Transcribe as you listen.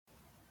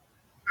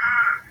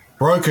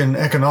Broken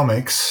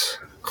economics,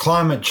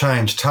 climate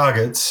change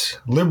targets,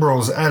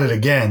 Liberals at it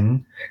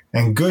again,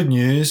 and good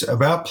news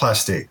about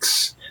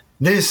plastics.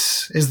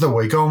 This is the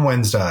Week on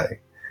Wednesday.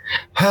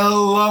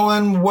 Hello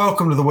and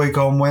welcome to the Week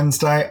on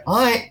Wednesday.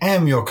 I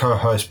am your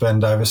co-host, Ben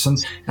Davison,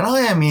 and I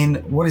am in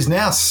what is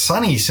now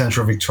sunny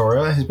central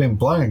Victoria. It has been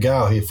blowing a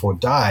gale here for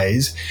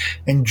days.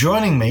 And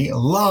joining me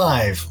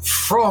live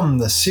from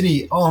the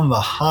city on the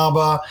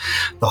harbour,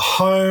 the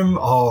home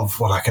of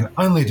what I can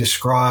only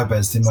describe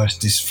as the most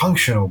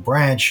dysfunctional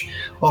branch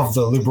of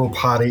the Liberal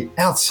Party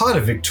outside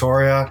of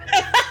Victoria,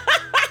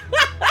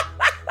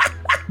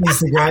 is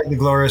the great, the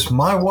glorious,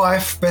 my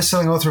wife,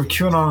 best-selling author of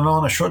QAnon and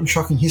On, A Short and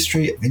Shocking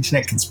History of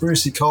Internet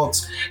Conspiracy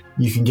Cults.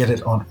 You can get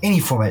it on any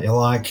format you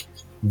like.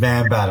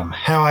 Van Badham.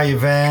 How are you,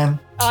 Van?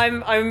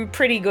 I'm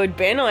pretty good,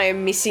 Ben. I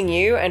am missing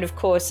you and, of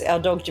course, our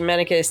dog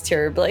Germanicus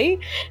terribly.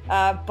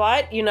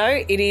 But, you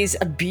know, it is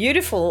a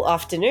beautiful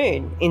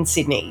afternoon in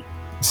Sydney.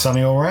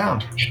 Sunny all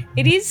round.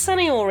 It is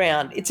sunny all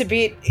round. It's a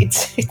bit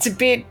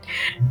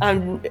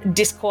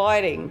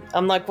disquieting.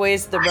 I'm like,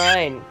 where's the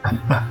rain?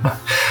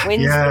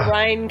 When's the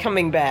rain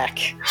coming back?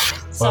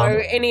 So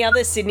any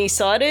other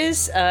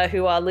Sydney-siders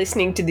who are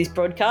listening to this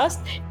broadcast,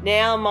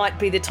 now might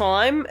be the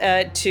time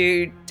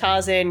to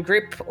Tarzan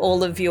grip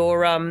all of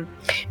your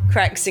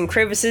cracks and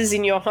crevices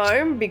in your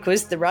home,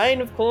 because the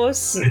rain, of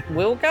course,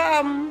 will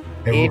come.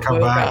 It will come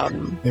back.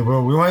 It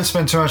will. We won't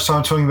spend too much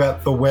time talking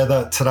about the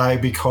weather today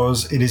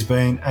because it has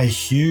been a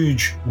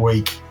huge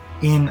week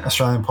in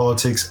Australian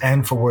politics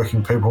and for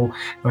working people,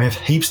 and we have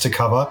heaps to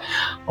cover.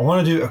 I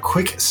want to do a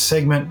quick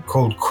segment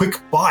called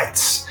Quick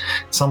Bites,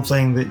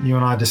 something that you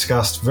and I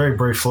discussed very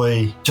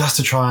briefly just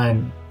to try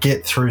and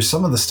get through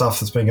some of the stuff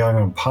that's been going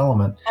on in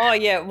Parliament. Oh,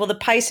 yeah. Well, the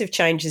pace of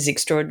change is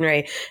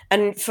extraordinary.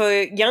 And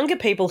for younger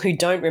people who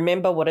don't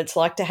remember what it's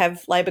like to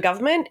have Labor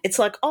government, it's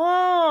like,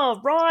 oh,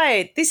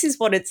 right, this is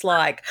what it's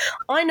like.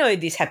 I know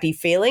this happy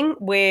feeling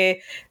where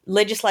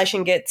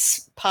legislation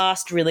gets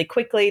passed really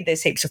quickly.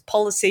 There's heaps of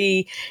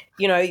policy.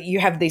 You know, you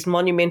have these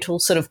monumental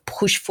sort of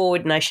push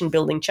forward nation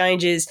building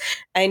changes.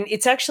 And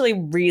it's actually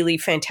really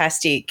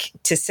fantastic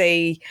to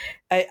see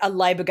a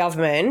Labor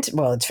government.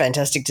 Well, it's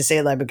fantastic to see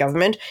a Labor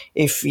government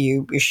if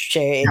you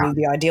share any of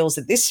the ideals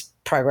that this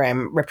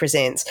program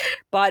represents,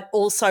 but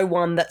also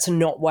one that's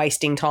not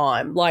wasting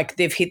time. Like,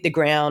 they've hit the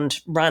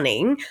ground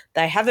running.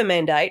 They have a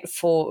mandate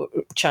for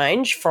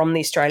change from the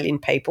Australian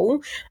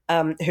people,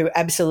 who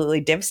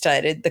absolutely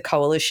devastated the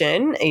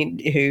coalition,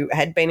 who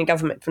had been in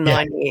government for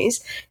 9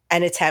 years,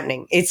 and it's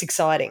happening. It's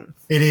exciting.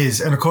 It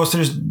is. And, of course,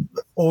 there's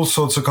all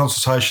sorts of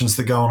consultations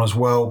that go on as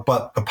well,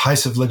 but the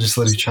pace of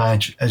legislative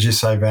change, as you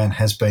say, Van,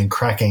 has been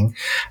cracking.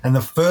 And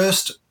the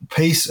first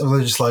piece of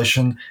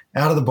legislation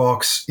out of the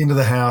box into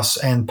the House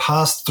and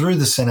passed through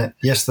the Senate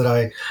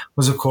yesterday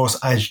was, of course,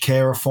 aged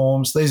care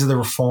reforms. These are the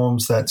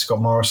reforms that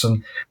Scott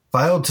Morrison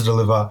failed to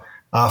deliver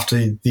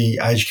after the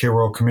Aged Care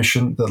Royal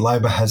Commission that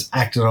Labor has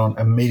acted on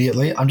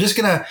immediately. I'm just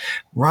going to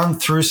run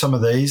through some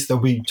of these.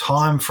 There'll be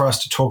time for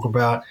us to talk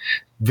about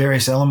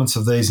various elements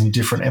of these in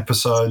different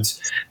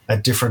episodes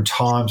at different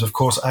times. Of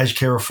course, aged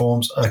care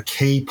reforms are a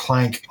key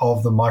plank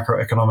of the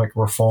microeconomic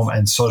reform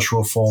and social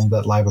reform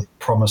that Labor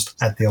promised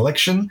at the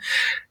election.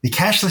 The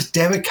cashless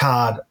debit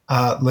card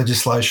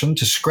legislation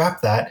to scrap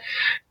that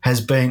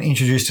has been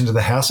introduced into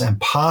the House and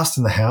passed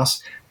in the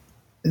House.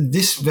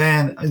 This,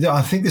 Van,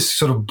 I think this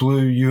sort of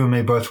blew you and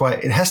me both ways.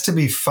 It has to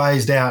be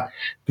phased out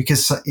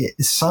because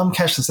some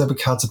cashless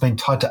debit cards have been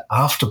tied to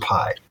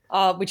Afterpay.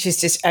 Which is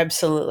just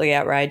absolutely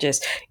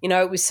outrageous. You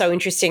know, it was so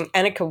interesting.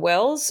 Annika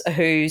Wells,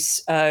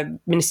 whose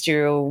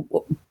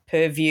ministerial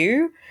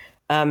purview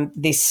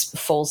this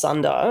falls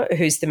under,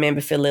 who's the member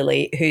for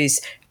Lily,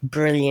 who's a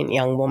brilliant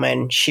young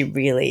woman. She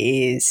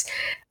really is.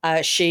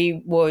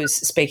 She was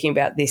speaking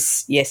about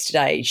this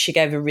yesterday. She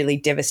gave a really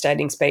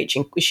devastating speech,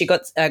 and she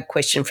got a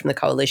question from the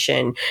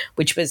coalition,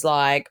 which was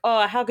like,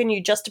 oh, how can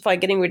you justify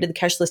getting rid of the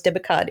cashless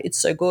debit card? It's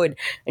so good.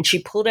 And she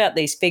pulled out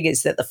these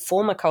figures that the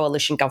former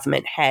coalition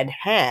government had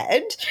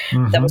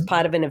that was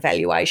part of an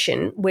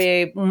evaluation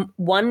where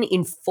 1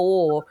 in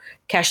 4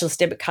 cashless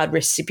debit card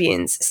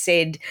recipients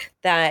said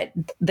that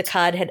the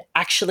card had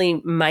actually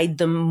made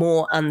them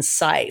more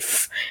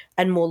unsafe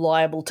and more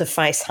liable to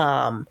face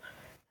harm.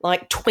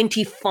 Like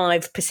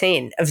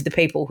 25% of the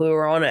people who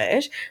were on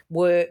it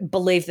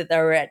believed that they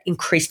were at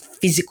increased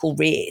physical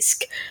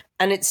risk.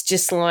 And it's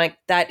just like,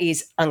 that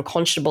is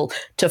unconscionable.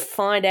 To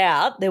find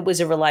out there was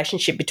a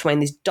relationship between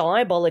this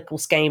diabolical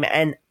scheme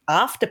and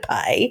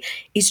Afterpay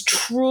is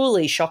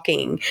truly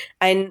shocking,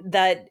 and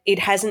that it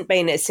hasn't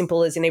been as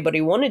simple as anybody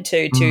wanted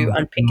to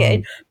unpick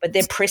it, but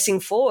they're pressing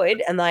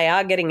forward and they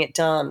are getting it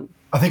done.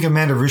 I think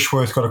Amanda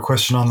Rishworth got a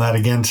question on that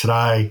again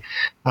today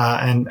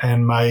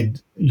and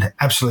made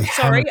absolutely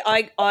Sorry,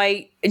 hammered.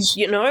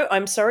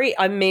 I'm sorry.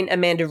 I meant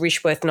Amanda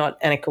Rishworth,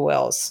 not Annika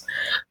Wells.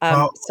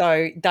 Well,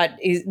 So that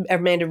is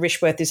Amanda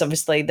Rishworth is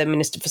obviously the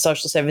Minister for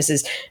Social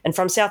Services and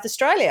from South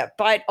Australia.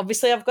 But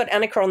obviously, I've got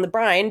Annika on the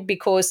brain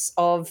because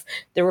of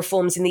the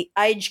reforms in the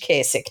aged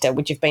care sector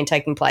which have been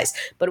taking place.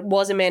 But it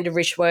was Amanda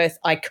Rishworth.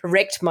 I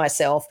correct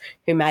myself,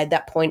 who made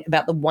that point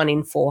about the 1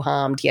 in 4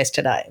 harmed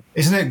yesterday.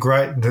 isn't it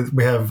great that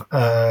we have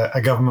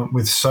a government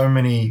with so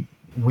many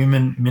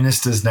women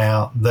ministers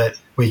now that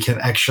we can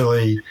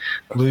actually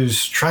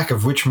lose track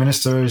of which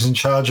minister is in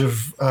charge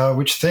of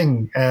which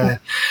thing?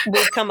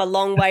 We've come a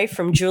long way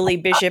from Julie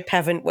Bishop,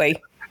 haven't we?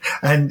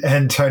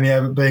 And Tony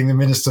Abbott being the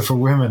Minister for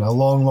Women, a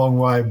long, long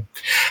way.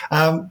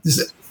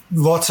 There's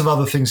lots of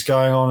other things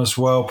going on as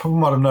well. People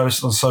might have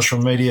noticed on social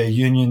media,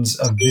 unions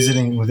are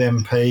visiting with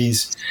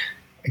MPs,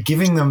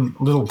 giving them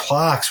little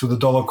plaques with a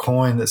dollar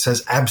coin that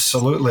says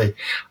absolutely.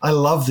 I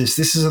love this.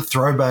 This is a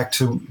throwback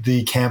to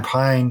the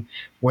campaign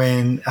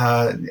when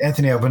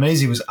Anthony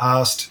Albanese was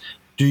asked,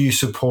 do you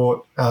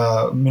support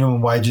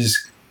minimum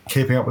wages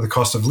keeping up with the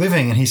cost of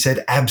living? And he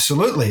said,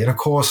 absolutely. And of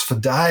course, for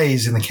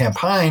days in the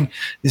campaign,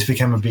 this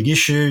became a big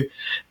issue.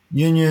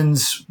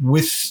 Unions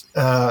with,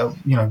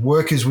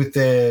 workers with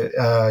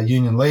their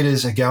union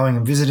leaders are going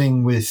and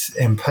visiting with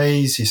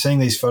MPs. You're seeing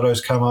these photos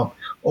come up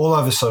all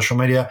over social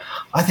media.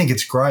 I think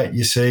it's great.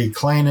 You see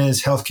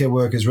cleaners, healthcare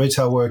workers,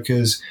 retail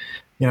workers,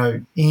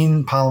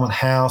 in Parliament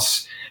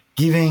House,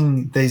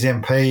 giving these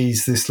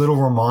MPs this little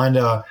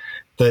reminder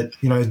that,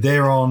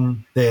 they're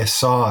on their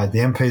side. The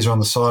MPs are on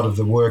the side of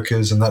the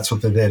workers, and that's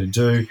what they're there to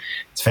do.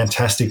 It's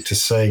fantastic to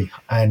see.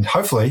 And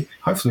hopefully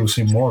we'll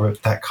see more of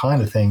it, that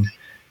kind of thing,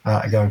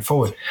 going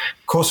forward.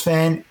 Of course,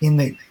 Van, in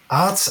the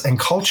arts and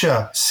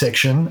culture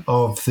section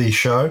of the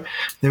show,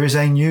 there is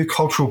a new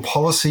cultural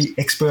policy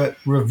expert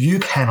review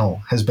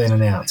panel has been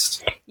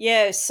announced.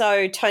 Yeah,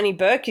 so Tony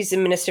Burke is the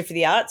Minister for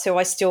the Arts, who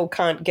I still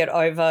can't get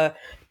over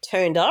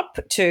turned up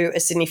to a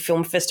Sydney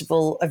Film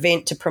Festival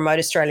event to promote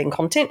Australian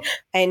content.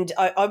 And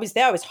I was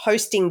there. I was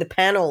hosting the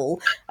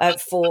panel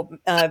for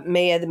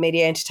MIA, the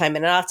Media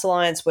Entertainment and Arts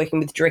Alliance, working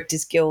with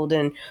Directors Guild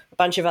and a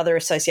bunch of other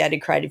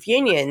associated creative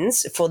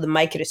unions for the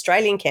Make It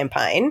Australian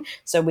campaign,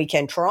 so we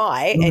can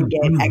try and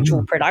get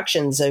actual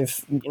productions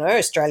of,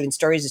 Australian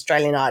stories,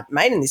 Australian art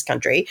made in this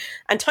country.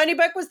 And Tony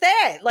Burke was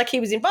there. Like, he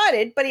was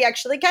invited, but he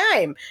actually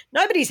came.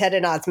 Nobody's had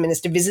an arts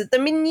minister visit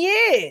them in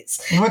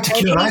years. He went to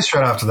Q&A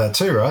straight after that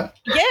too, right?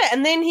 Yeah,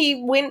 and then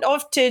he went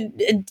off to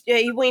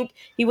he went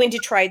to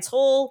Trades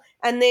Hall,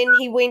 and then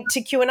he went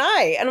to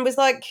Q&A, and I was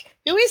like,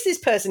 who is this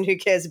person who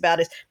cares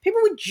about us?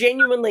 People were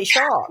genuinely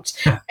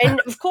shocked. And,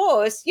 of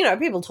course,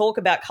 people talk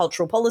about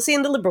cultural policy,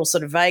 and the Liberals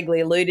sort of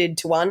vaguely alluded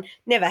to one,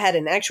 never had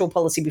an actual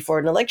policy before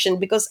an election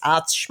because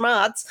arts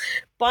schmarts,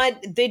 but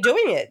they're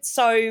doing it.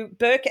 So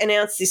Burke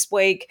announced this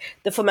week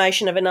the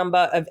formation of a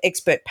number of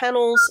expert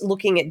panels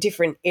looking at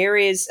different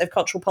areas of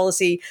cultural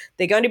policy.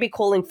 They're going to be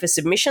calling for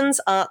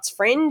submissions. Arts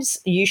friends,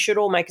 you should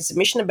all make a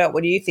submission about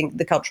what do you think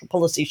the cultural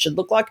policy should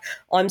look like.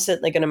 I'm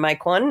certainly going to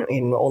make one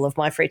in all of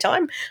my free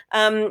time.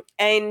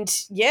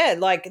 And yeah,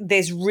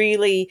 there's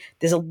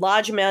a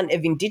large amount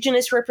of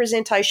Indigenous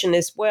representation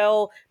as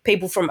well,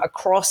 people from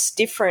across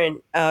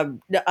different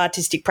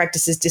artistic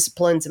practices,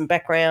 disciplines and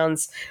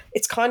backgrounds.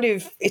 It's kind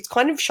of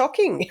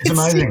shocking. It's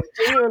amazing.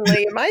 It's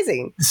genuinely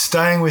amazing.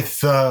 Staying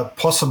with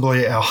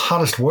possibly our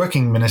hardest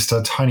working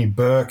minister, Tony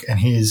Burke, and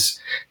his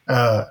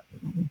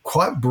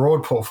quite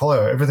broad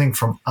portfolio, everything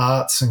from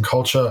arts and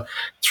culture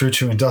through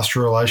to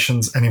industrial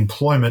relations and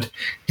employment.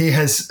 He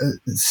has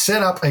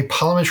set up a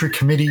parliamentary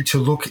committee to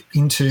look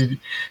into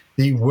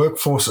the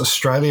Workforce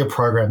Australia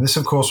program. This,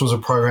 of course, was a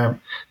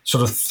program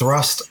sort of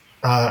thrust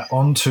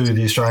onto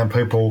the Australian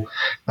people,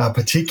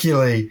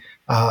 particularly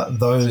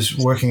those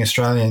working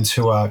Australians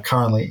who are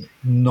currently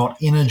not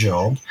in a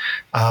job,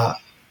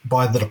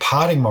 by the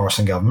departing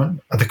Morrison government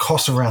at the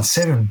cost of around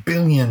 $7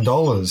 billion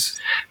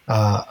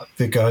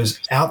that goes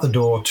out the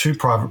door to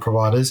private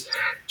providers.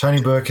 Tony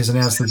Burke has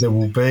announced that there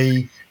will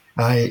be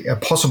a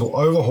possible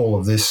overhaul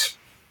of this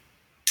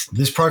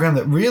program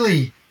that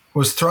really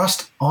was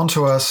thrust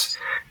onto us.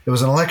 There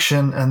was an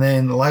election, and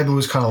then Labor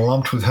was kind of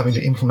lumped with having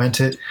to implement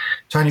it.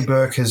 Tony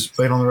Burke has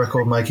been on the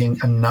record making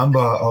a number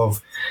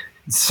of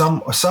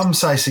some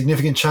say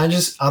significant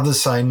changes, others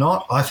say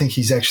not. I think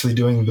he's actually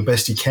doing the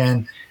best he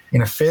can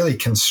in a fairly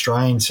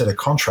constrained set of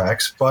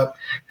contracts, but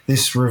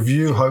this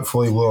review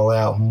hopefully will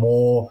allow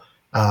more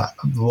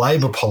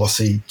Labor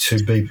policy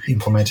to be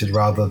implemented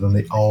rather than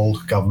the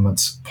old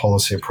government's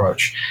policy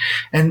approach.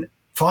 And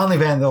finally,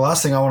 Van, the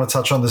last thing I want to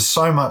touch on, there's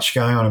so much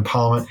going on in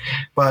Parliament,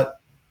 but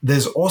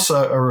there's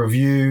also a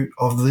review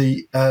of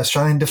the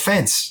Australian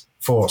Defence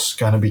Force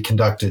going to be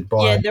conducted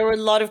by... Yeah, there were a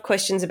lot of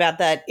questions about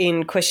that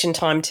in question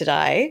time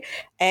today.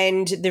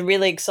 And the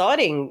really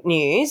exciting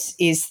news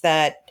is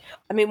that,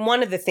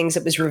 one of the things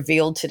that was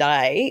revealed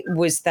today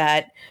was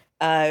that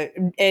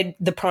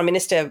the Prime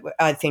Minister,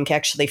 I think,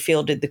 actually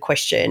fielded the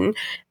question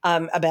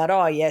about,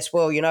 oh, yes,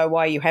 well,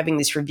 why are you having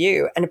this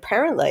review? And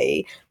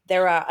apparently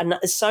there are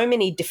so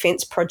many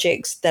defence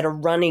projects that are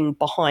running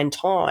behind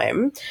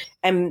time.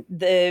 And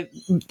the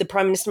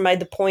Prime Minister made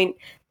the point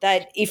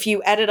that if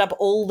you added up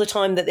all the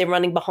time that they're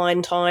running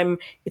behind time,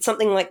 it's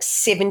something like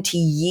 70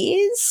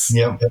 years.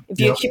 Yep.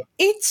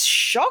 It's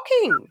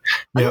shocking.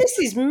 And this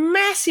is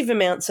massive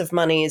amounts of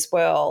money as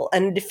well.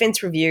 And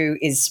defence review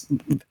is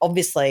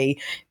obviously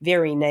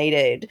very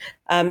needed.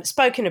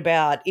 Spoken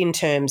about in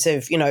terms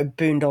of,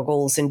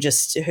 boondoggles and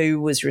just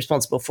who was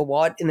responsible for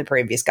what in the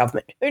previous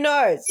government. Who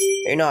knows?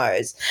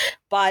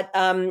 But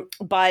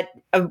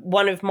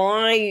one of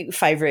my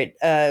favourite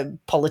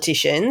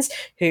politicians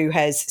who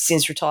has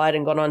since retired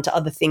and gone on to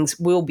other things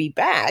will be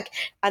back,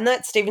 and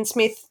that's Stephen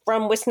Smith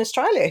from Western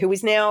Australia, who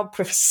is now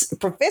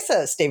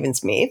Professor Stephen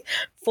Smith,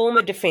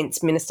 former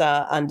Defence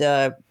Minister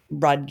under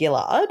Rudd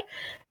Gillard,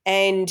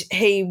 and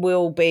he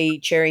will be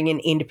chairing an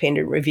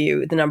independent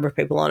review with a number of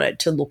people on it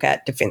to look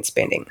at defence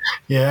spending.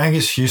 Yeah,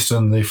 Angus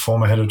Houston, the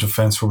former head of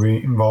defence, will be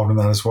involved in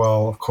that as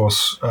well. Of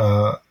course,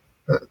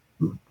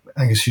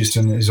 Angus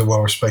Houston is a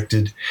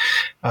well-respected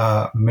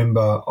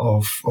member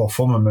of, or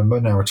former member,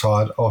 now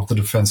retired, of the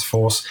Defence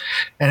Force.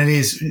 And it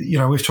is,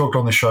 we've talked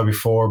on the show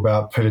before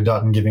about Peter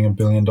Dutton giving $1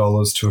 billion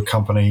to a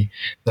company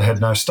that had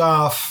no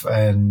staff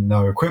and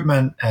no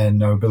equipment and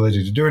no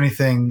ability to do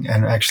anything.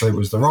 And actually it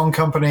was the wrong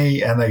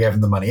company and they gave him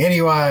the money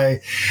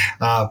anyway.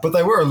 But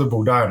they were a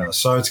Liberal donor.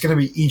 So it's going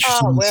to be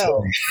interesting. Oh,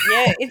 well,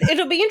 yeah.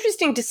 It'll be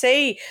interesting to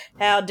see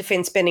how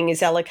defence spending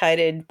is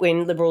allocated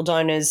when Liberal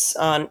donors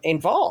aren't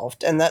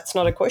involved. And that's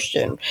not a question.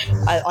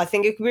 I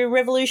think it could be a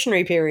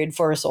revolutionary period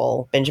for us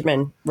all,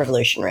 Benjamin.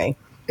 Revolutionary.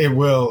 It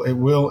will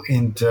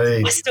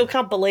indeed. I still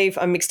can't believe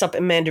I mixed up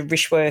Amanda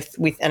Rishworth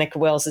with Annika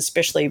Wells,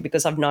 especially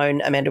because I've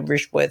known Amanda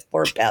Rishworth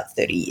for about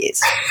 30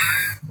 years.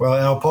 Well,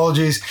 our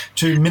apologies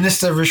to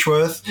Minister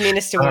Rishworth.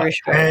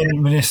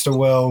 And Minister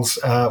Wells.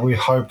 We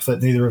hope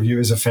that neither of you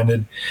is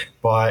offended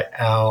by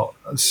our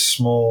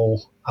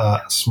small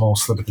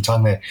slip of the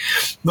tongue there.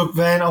 Look,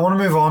 Van, I want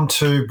to move on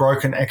to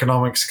broken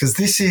economics because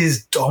this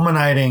is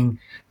dominating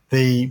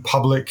the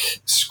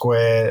public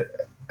square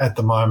at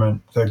the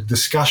moment. The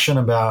discussion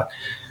about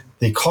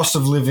the cost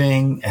of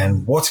living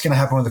and what's going to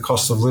happen with the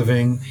cost of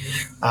living.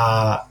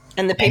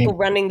 And the people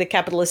running the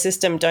capitalist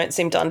system don't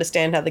seem to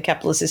understand how the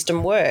capitalist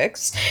system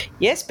works.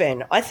 Yes,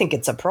 Ben, I think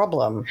it's a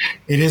problem.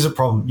 It is a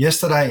problem.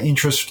 Yesterday,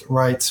 interest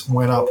rates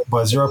went up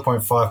by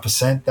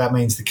 0.5%. That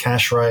means the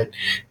cash rate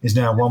is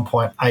now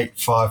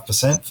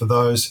 1.85% for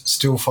those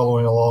still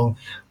following along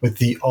with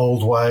the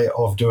old way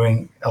of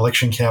doing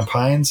election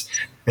campaigns.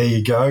 There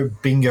you go.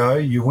 Bingo,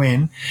 you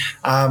win.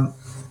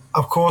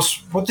 Of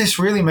course, what this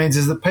really means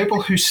is that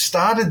people who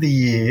started the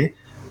year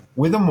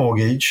with a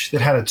mortgage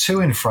that had a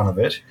 2 in front of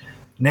it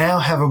now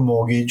have a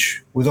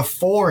mortgage with a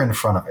 4 in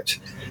front of it.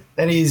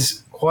 That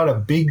is quite a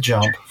big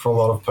jump for a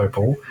lot of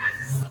people.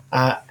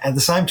 At the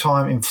same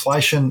time,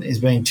 inflation is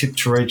being tipped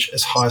to reach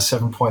as high as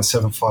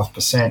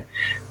 7.75%.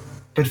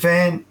 But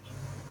Van,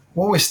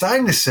 what we're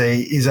starting to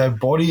see is a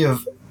body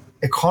of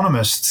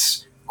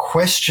economists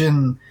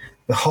question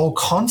the whole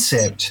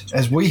concept,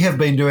 as we have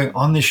been doing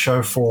on this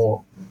show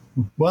for,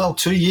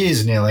 2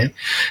 years nearly.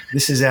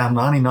 This is our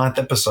 99th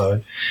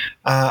episode.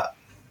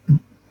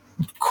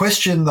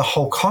 Question the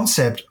whole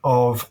concept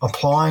of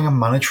applying a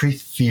monetary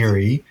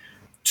theory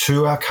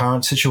to our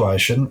current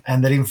situation,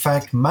 and that in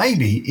fact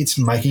maybe it's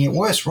making it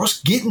worse.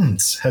 Ross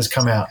Gittins has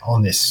come out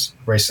on this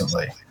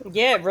recently.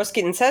 Yeah, Ross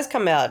Gittins has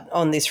come out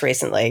on this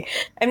recently.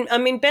 And I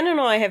mean, Ben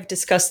and I have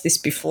discussed this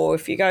before.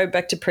 If you go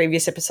back to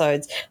previous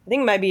episodes, I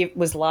think maybe it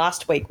was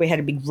last week we had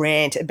a big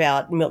rant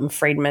about Milton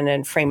Friedman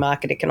and free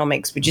market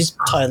economics, which is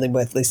totally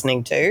worth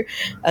listening to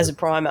as a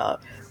primer.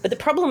 But the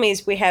problem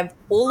is we have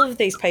all of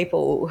these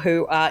people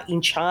who are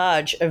in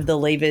charge of the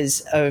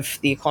levers of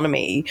the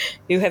economy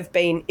who have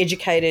been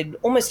educated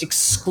almost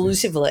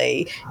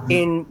exclusively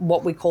in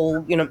what we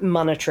call,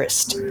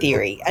 monetarist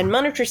theory. And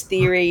monetarist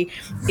theory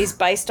is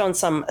based on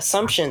some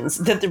assumptions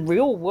that the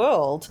real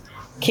world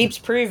keeps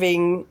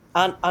proving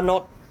are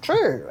not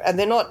true and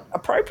they're not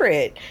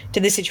appropriate to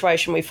the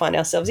situation we find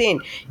ourselves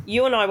in.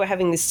 You and I were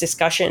having this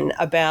discussion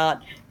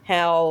about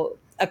how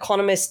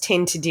economists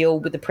tend to deal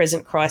with the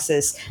present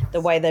crisis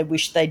the way they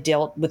wish they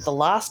dealt with the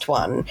last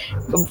one,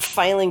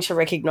 failing to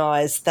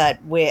recognise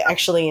that we're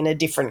actually in a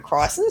different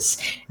crisis.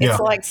 It's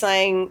like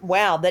saying,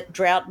 wow, that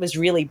drought was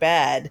really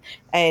bad,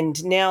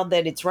 and now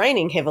that it's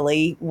raining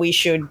heavily, we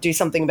should do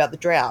something about the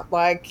drought.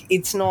 Like,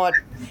 it's not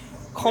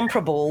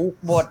comparable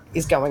what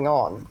is going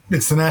on.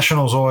 It's the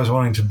Nationals always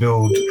wanting to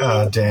build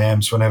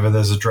dams whenever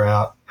there's a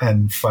drought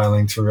and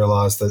failing to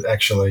realise that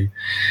actually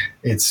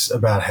it's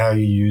about how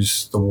you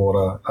use the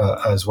water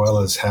as well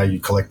as how you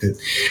collect it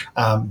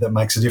that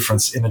makes a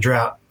difference in a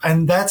drought.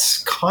 And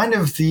that's kind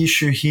of the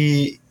issue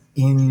here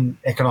in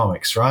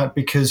economics, right?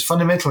 Because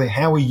fundamentally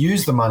how we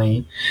use the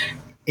money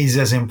is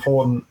as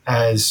important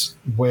as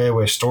where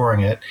we're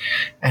storing it.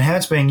 And how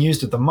it's being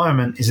used at the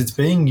moment is it's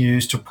being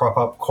used to prop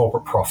up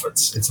corporate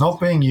profits. It's not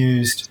being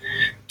used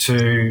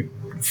to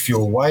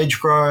fuel wage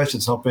growth.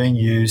 It's not being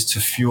used to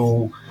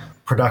fuel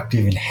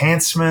productive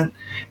enhancement.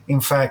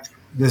 In fact,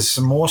 there's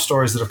some more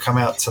stories that have come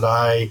out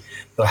today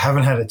that I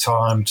haven't had a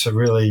time to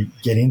really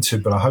get into,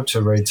 but I hope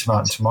to read tonight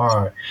and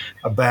tomorrow,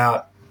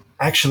 about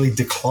actually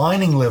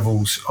declining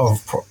levels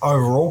of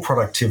overall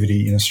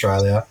productivity in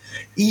Australia,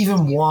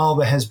 even while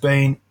there has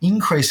been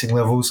increasing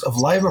levels of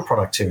labour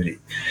productivity.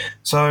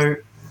 So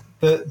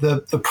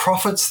the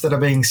profits that are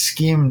being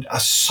skimmed are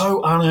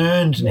so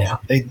unearned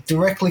now. They're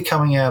directly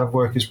coming out of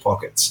workers'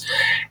 pockets.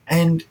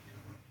 And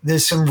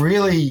there's some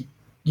really,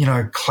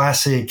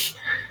 classic,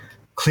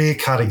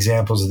 clear-cut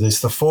examples of this.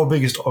 The 4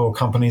 biggest oil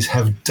companies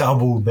have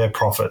doubled their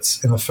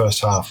profits in the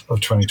first half of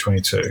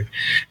 2022.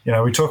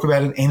 We talk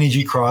about an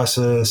energy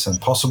crisis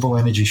and possible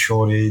energy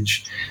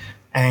shortage,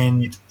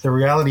 and the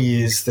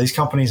reality is these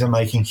companies are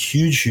making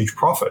huge, huge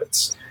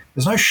profits.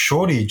 There's no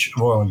shortage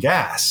of oil and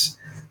gas.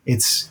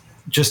 It's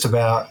just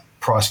about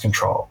price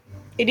control.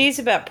 It is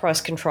about price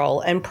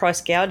control and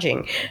price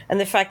gouging, and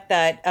the fact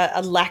that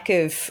a lack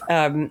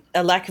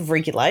of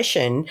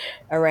regulation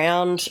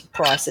around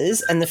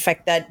prices, and the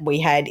fact that we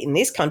had in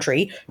this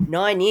country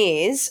 9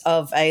 years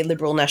of a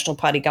Liberal National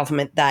Party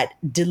government that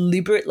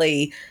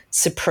deliberately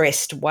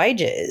suppressed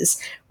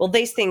wages. Well,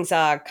 these things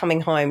are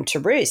coming home to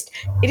roost.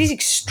 It is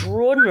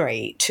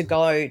extraordinary to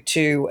go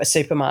to a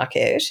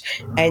supermarket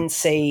and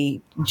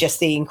see just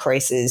the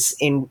increases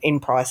in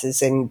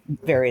prices in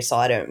various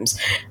items.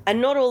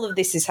 And not all of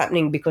this is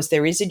happening because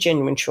there is a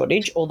genuine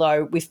shortage,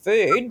 although with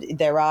food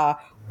there are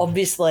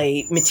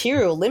obviously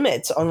material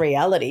limits on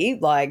reality.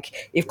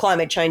 Like if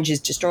climate change is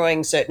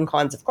destroying certain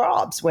kinds of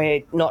crops,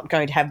 we're not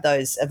going to have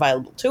those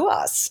available to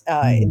us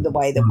in the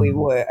way that we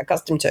were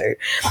accustomed to.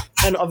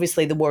 And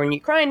obviously the war in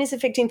Ukraine is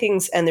affecting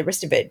things and the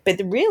rest of it. But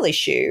the real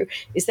issue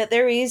is that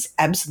there is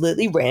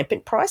absolutely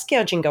rampant price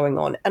gouging going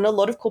on, and a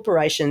lot of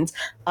corporations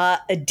are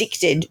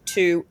addicted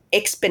to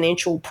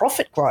exponential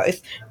profit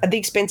growth at the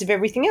expense of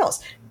everything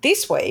else.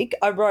 This week,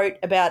 I wrote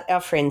about our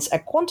friends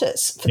at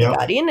Qantas for The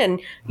Guardian, and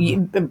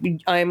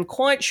I am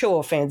quite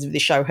sure fans of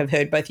this show have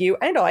heard both you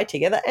and I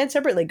together and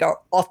separately go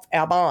off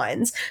our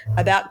minds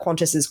about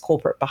Qantas's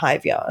corporate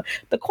behaviour.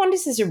 But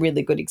Qantas is a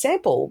really good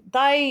example.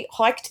 They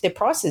hiked their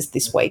prices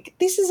this week.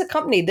 This is a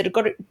company that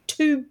got a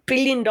 $2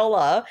 billion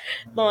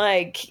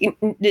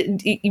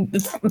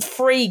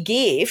free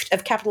gift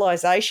of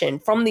capitalisation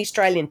from the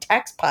Australian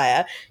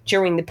taxpayer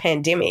during the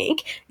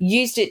pandemic,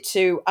 used it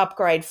to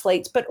upgrade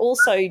fleets, but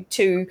also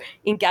to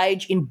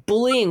engage in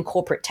bullying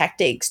corporate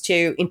tactics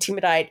to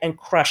intimidate and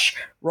crush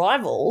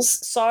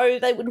rivals so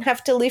they wouldn't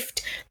have to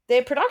lift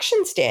their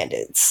production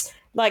standards.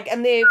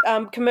 And their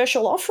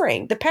commercial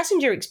offering. The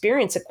passenger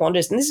experience at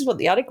Qantas, and this is what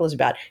the article is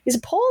about, is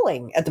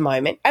appalling at the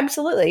moment,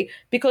 absolutely,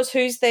 because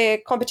who's their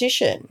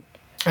competition?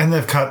 And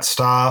they've cut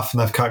staff,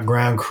 and they've cut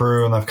ground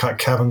crew, and they've cut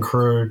cabin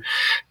crew,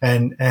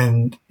 and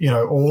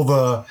all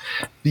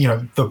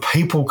the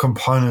people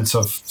components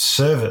of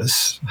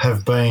service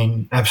have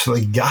been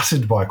absolutely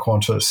gutted by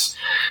Qantas.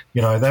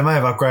 They may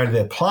have upgraded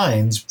their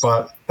planes,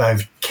 but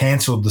they've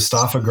cancelled the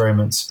staff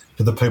agreements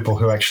for the people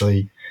who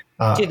actually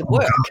do the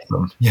work.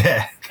 Them.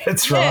 Yeah,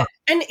 that's right.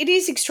 And it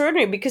is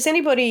extraordinary because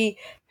anybody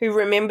who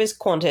remembers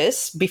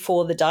Qantas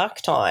before the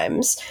dark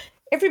times,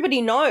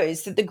 everybody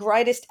knows that the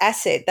greatest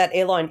asset that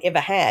airline ever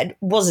had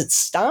was its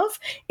staff.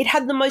 It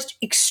had the most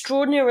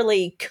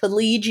extraordinarily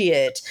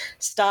collegiate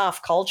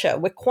staff culture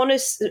where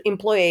Qantas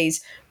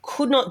employees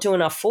could not do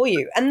enough for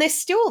you. And they're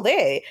still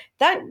there.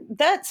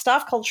 That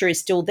staff culture is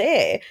still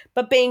there,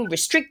 but being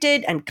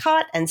restricted and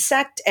cut and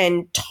sacked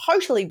and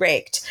totally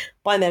wrecked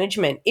by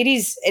management. It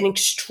is an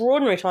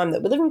extraordinary time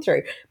that we're living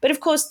through. But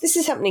of course, this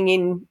is happening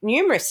in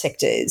numerous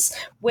sectors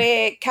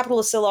where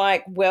capitalists are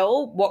like,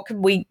 well, what could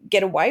we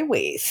get away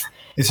with?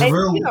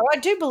 I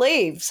do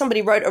believe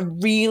somebody wrote a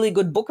really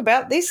good book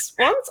about this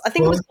once. I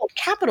think it was called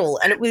Capital,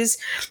 and it was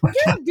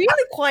really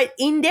quite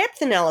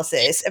in-depth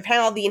analysis of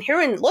how the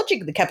inherent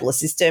logic of the capitalist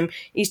system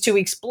is to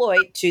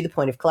exploit to the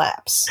point of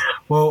collapse.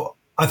 Well,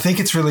 I think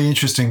it's really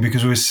interesting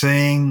because we're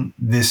seeing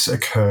this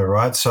occur,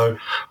 right? So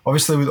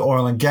obviously with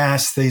oil and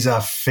gas, these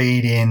are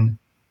feed-in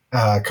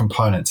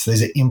components.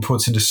 These are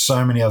inputs into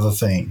so many other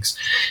things.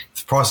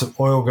 If the price of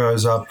oil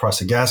goes up,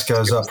 price of gas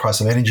goes up, price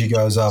of energy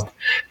goes up,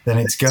 then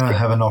it's going to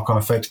have a knock-on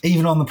effect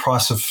even on the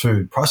price of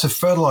food. Price of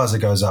fertilizer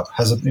goes up,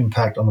 has an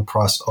impact on the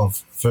price of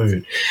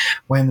food.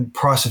 When the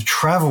price of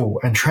travel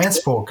and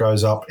transport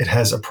goes up, it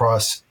has a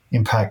price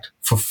impact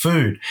for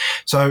food.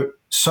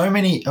 So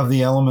many of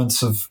the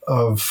elements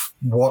of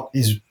what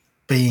is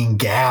being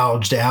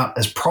gouged out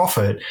as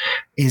profit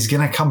is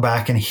going to come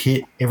back and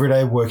hit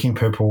everyday working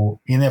people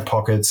in their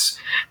pockets,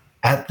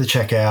 at the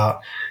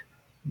checkout,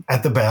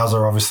 at the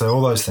Bowser, obviously,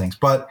 all those things.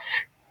 But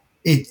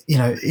it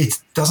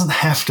doesn't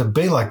have to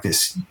be like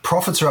this.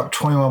 Profits are up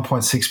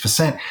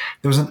 21.6%.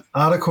 There was an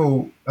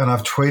article, and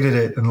I've tweeted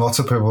it, and lots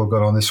of people have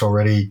got on this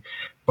already,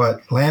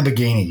 but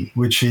Lamborghini,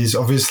 which is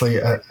obviously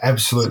an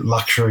absolute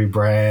luxury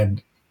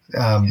brand,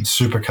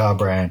 supercar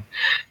brand,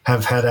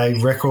 have had a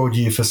record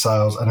year for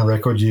sales and a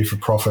record year for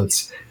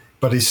profits,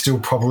 but is still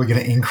probably going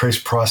to increase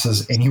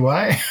prices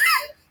anyway.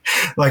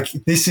 Like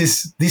this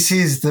is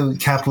the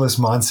capitalist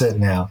mindset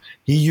now.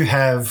 Here you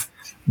have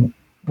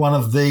one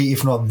of the,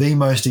 if not the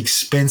most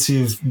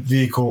expensive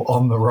vehicle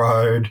on the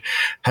road,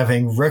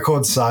 having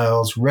record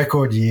sales,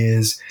 record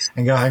years,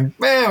 and going,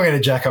 man, we're going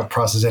to jack up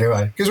prices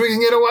anyway because we can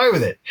get away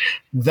with it.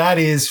 That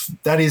is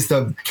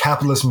the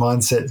capitalist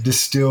mindset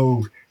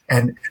distilled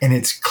and in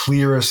its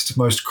clearest,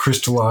 most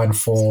crystalline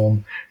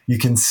form.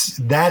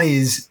 That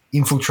is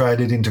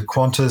infiltrated into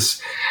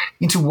Qantas,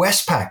 into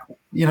Westpac.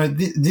 You know,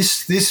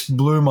 this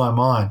blew my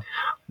mind.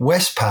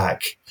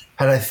 Westpac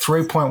had a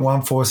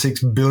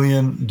 $3.146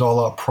 billion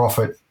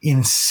profit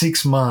in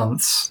 6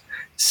 months.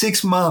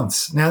 6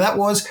 months. Now, that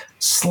was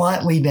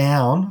slightly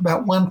down,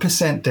 about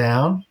 1%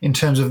 down in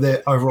terms of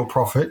their overall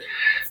profit.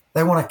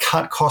 They want to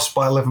cut costs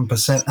by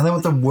 11%, and they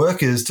want the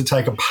workers to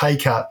take a pay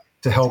cut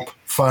to help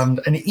fund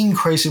an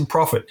increase in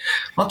profit,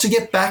 not to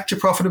get back to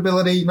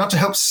profitability, not to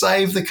help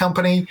save the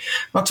company,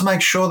 not to make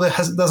sure there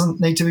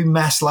doesn't need to be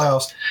mass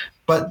layoffs,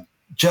 but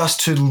just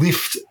to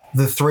lift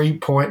the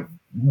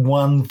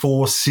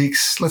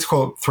 3.146, let's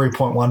call it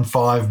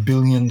 $3.15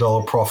 billion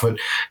profit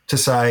to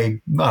say, I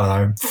don't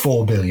know,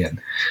 $4 billion.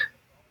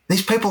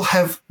 These people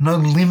have no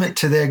limit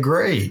to their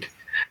greed.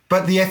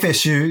 But the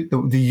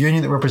FSU, the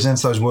union that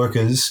represents those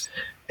workers,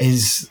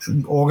 is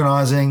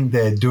organising.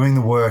 They're doing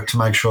the work to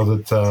make sure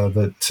that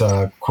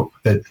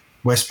that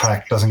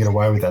Westpac doesn't get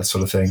away with that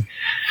sort of thing.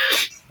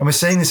 And we're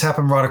seeing this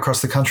happen right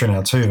across the country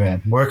now too,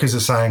 Van. Workers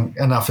are saying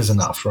enough is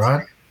enough,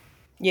 right?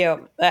 Yeah,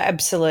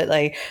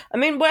 absolutely. I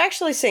mean, we're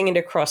actually seeing it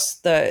across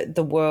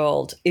the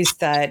world, is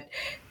that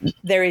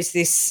there is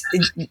this,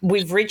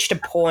 we've reached a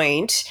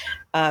point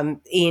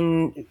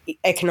in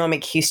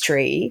economic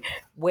history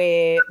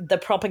where the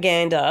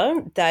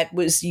propaganda that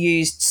was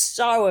used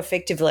so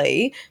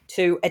effectively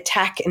to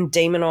attack and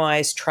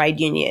demonize trade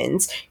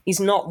unions is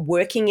not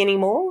working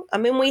anymore. I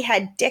mean, we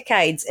had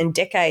decades and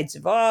decades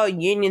of,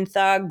 union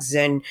thugs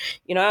and,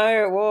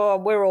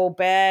 we're all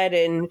bad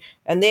and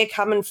they're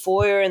coming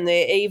for you and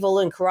they're evil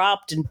and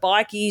corrupt and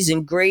bikies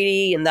and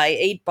greedy and they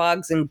eat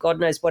bugs and God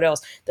knows what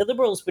else. The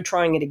Liberals were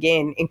trying it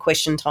again in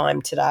Question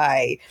Time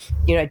today,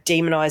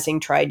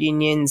 demonising trade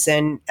unions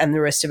and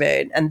the rest of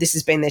it. And this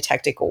has been their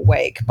tactic all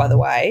week, by the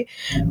way.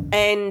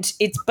 And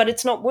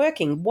it's not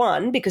working.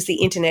 One, because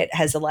the internet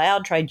has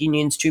allowed trade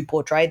unions to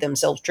portray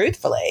themselves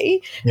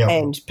truthfully,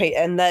 and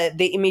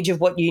the image of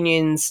what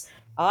unions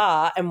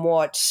are and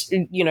what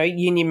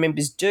union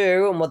members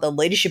do and what the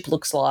leadership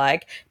looks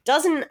like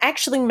doesn't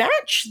actually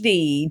match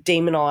the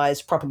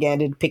demonized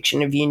propaganda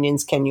depiction of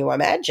unions, can you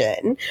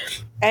imagine?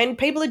 And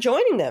people are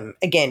joining them.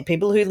 Again,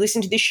 people who listen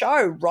to this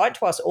show write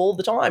to us all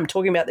the time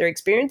talking about their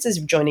experiences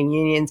of joining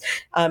unions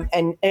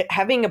and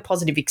having a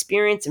positive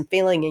experience and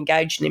feeling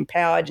engaged and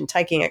empowered and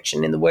taking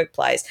action in the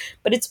workplace.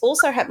 But it's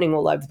also happening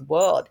all over the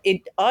world.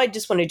 I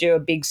just want to do a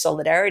big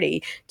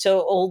solidarity to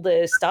all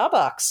the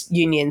Starbucks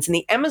unions and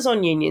the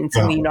Amazon unions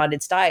in the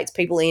United States,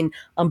 people in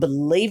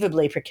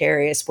unbelievably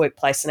precarious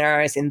workplace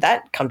scenarios in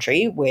that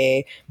country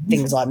where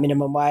things like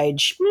minimum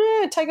wage,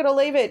 take it or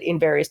leave it in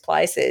various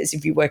places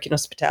if you work in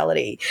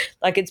hospitality.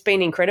 Like, it's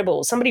been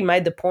incredible. Somebody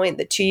made the point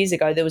that 2 years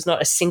ago there was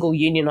not a single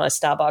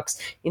unionized Starbucks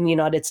in the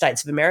United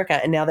States of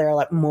America, and now there are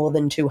like more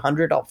than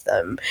 200 of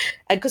them.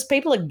 And because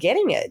people are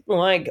getting it,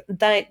 like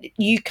that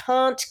you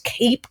can't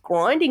keep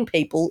grinding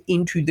people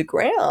into the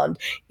ground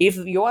if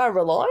you are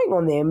relying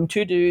on them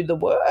to do the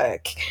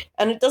work.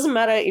 And it doesn't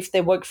matter if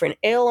they work for an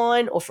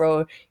airline or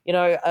for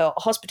a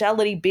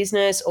hospitality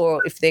business,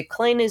 or if they're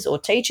cleaners or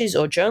teachers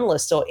or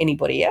journalists or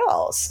anybody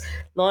else.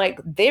 Like,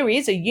 there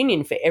is a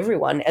union for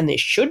everyone, and there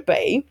should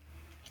be.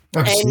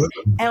 Absolutely.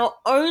 And our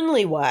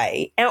only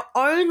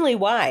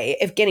way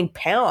of getting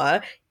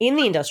power in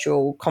the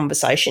industrial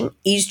conversation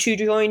is to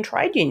join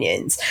trade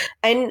unions.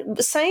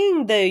 And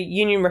saying the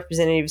union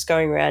representatives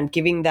going around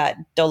giving that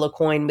dollar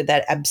coin with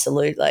that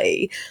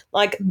absolutely,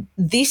 like,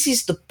 this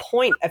is the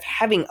point of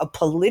having a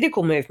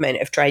political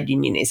movement of trade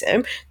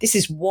unionism. This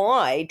is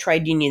why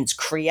trade unions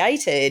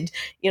created,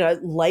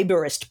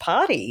 labourist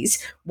parties,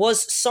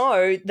 was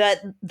so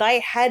that they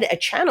had a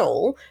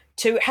channel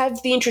to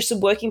have the interests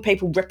of working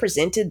people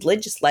represented,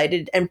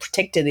 legislated and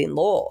protected in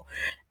law.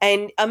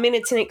 And, I mean,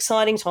 it's an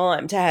exciting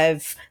time to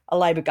have a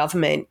Labor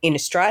government in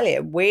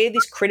Australia where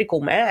this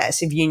critical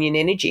mass of union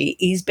energy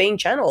is being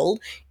channelled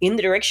in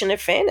the direction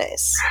of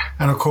fairness.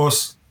 And, of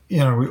course,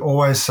 we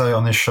always say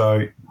on this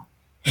show,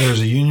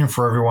 there's a union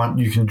for everyone.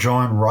 You can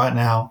join right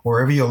now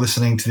wherever you're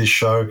listening to this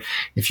show.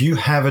 If you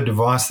have a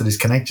device that is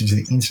connected to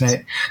the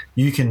internet,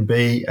 you can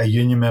be a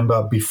union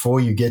member before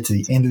you get to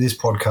the end of this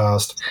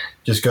podcast.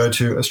 Just go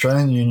to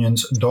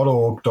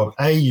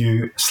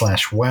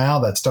australianunions.org.au/wow.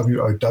 That's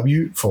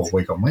WOW for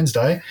Week on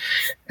Wednesday.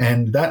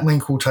 And that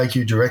link will take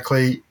you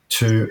directly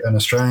to an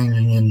Australian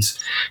Unions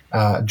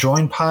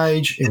join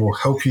page. It will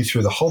help you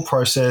through the whole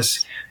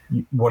process.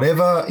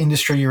 Whatever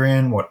industry you're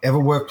in, whatever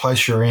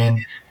workplace you're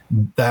in,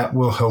 that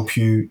will help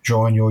you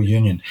join your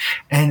union.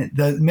 And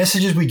the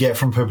messages we get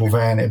from people,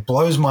 Van, it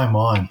blows my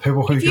mind.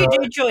 People who if you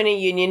do join a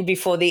union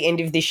before the end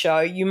of this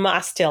show, you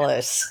must tell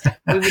us.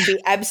 We would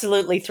be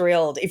absolutely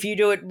thrilled. If you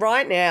do it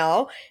right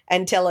now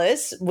and tell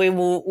us, we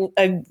will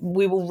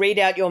read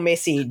out your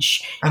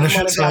message in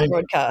one of our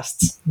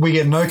broadcasts. We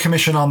get no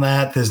commission on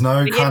that. There's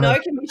no we kind get no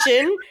of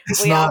commission.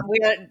 We are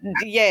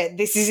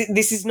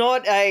this is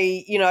not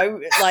a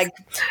like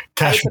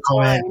cash for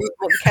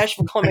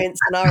comment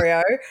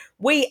scenario.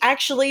 We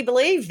actually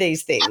believe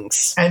these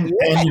things. And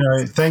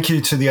thank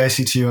you to the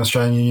ACTU and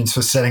Australian unions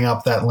for setting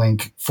up that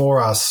link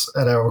for us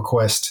at our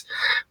request,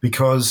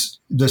 because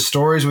the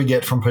stories we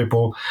get from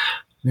people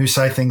who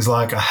say things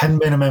like, I hadn't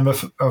been a member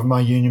of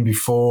my union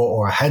before,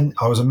 or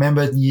I was a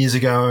member years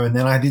ago and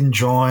then I didn't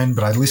join,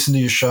 but I listened to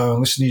your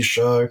show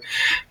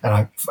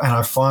and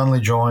I finally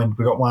joined.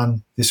 We got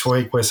one this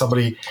week where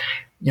somebody,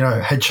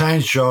 had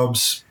changed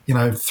jobs,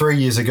 3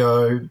 years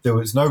ago. There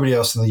was nobody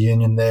else in the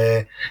union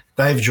there.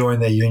 They've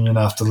joined their union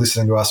after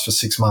listening to us for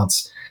 6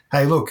 months.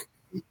 Hey, look,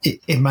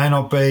 it may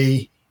not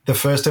be the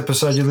first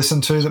episode you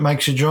listen to that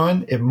makes you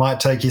join. It might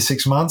take you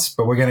 6 months,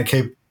 but we're going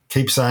to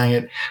keep saying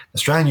it.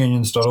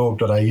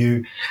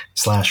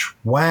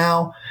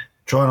 AustralianUnions.org.au/wow.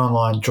 Join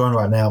online, join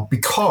right now,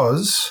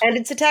 because... And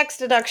it's a tax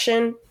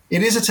deduction.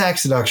 It is a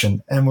tax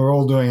deduction, and we're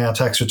all doing our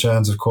tax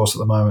returns, of course, at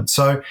the moment.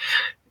 So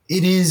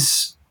it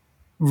is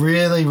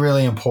really,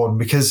 really important,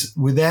 because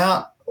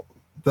without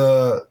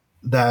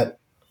that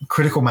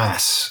critical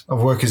mass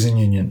of workers in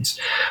unions,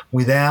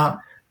 without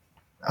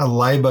a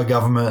Labor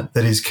government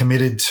that is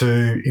committed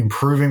to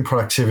improving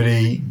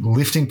productivity,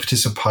 lifting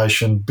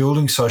participation,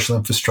 building social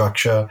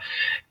infrastructure,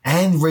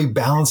 and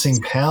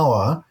rebalancing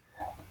power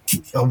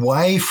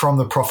away from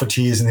the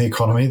profiteers in the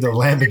economy, the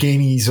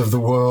Lamborghinis of the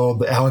world,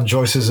 the Alan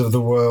Joyces of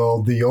the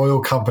world, the oil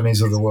companies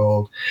of the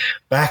world,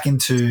 back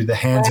into the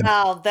hands of...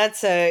 Wow,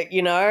 that's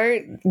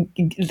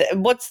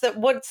what's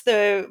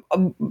the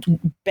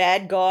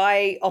bad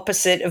guy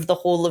opposite of the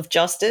Hall of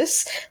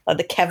Justice, like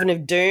the Cavern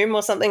of Doom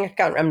or something?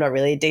 I'm not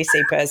really a DC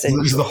person.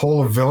 Is the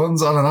Hall of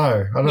Villains? I don't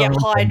know.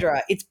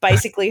 Hydra. It's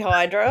basically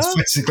Hydra. It's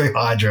basically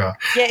Hydra.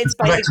 Yeah, it's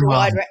basically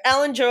Hydra.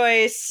 Alan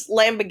Joyce,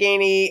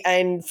 Lamborghini,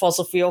 and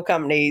fossil fuel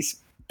companies.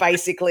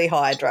 Basically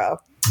Hydra.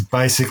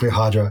 Basically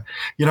Hydra.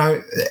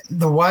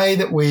 The way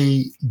that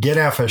we get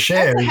our fair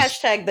share... That's a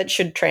hashtag that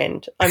should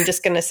trend, I'm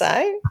just going to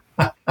say.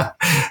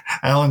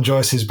 Alan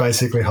Joyce is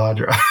basically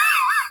Hydra.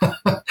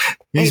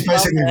 He's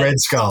basically Red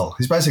Skull.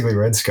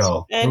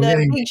 And a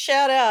big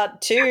shout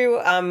out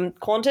to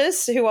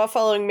Qantas, who are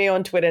following me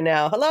on Twitter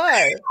now.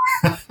 Hello.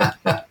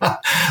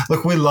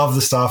 Look, we love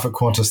the staff at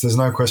Qantas. There's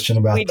no question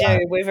about that. We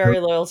do. We're very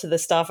loyal to the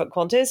staff at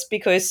Qantas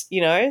because,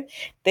 the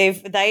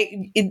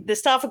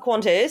staff at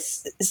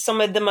Qantas,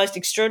 some of the most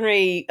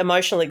extraordinary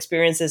emotional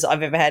experiences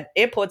I've ever had.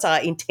 Airports are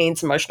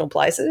intense emotional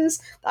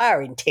places. They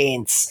are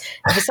intense.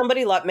 And for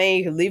somebody like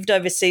me who lived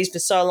overseas for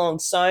so long,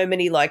 so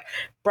many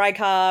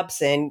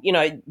breakups and,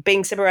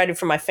 being separated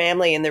from my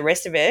family and the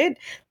rest of it,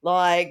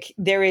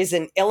 there is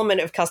an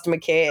element of customer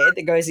care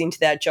that goes into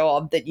that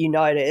job that you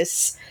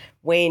notice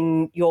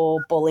when you're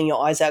bawling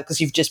your eyes out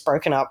because you've just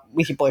broken up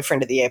with your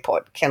boyfriend at the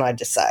airport, can I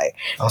just say?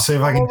 I'll see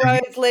if I can... All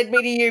roads led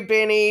me to you,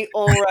 Benny.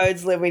 All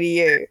roads led me to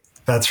you.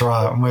 That's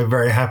right. And we're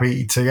very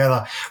happy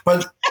together.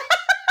 But...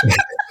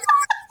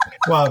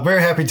 well,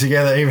 very happy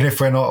together, even if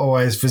we're not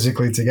always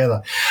physically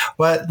together.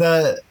 But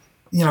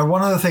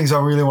one of the things I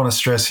really want to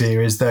stress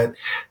here is that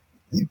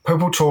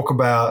people talk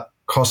about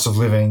cost of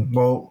living.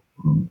 Well,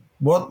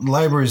 what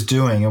Labor is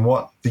doing and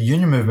what the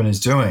union movement is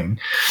doing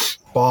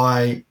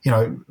by,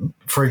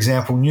 for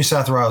example, New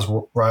South Wales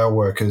rail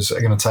workers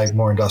are going to take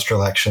more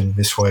industrial action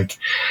this week.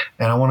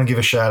 And I want to give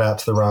a shout out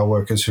to the rail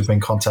workers who've been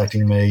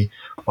contacting me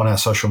on our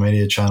social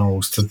media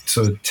channels to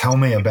tell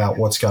me about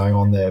what's going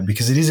on there,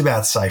 because it is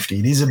about safety.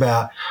 It is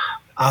about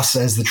us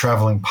as the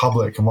travelling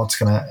public and what's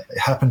going to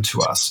happen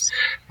to us.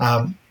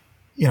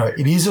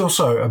 It is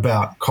also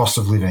about cost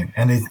of living,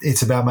 and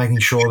it's about making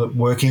sure that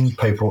working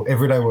people,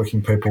 everyday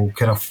working people,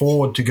 can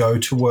afford to go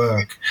to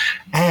work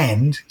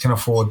and can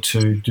afford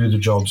to do the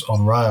jobs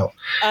on rail.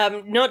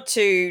 Not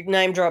to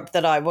name drop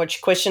that I watch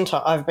Question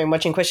Time. I've been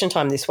watching Question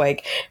Time this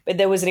week, but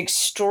there was an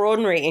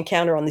extraordinary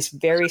encounter on this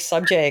very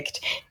subject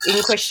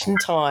in Question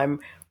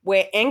Time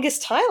where Angus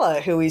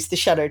Taylor, who is the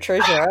Shadow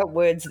Treasurer,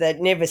 words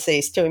that never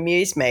cease to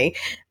amuse me,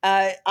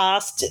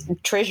 asked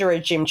Treasurer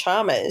Jim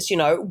Chalmers,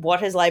 what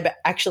has Labor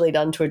actually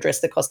done to address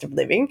the cost of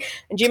living?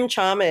 And Jim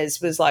Chalmers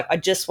was like, I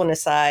just want to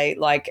say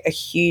a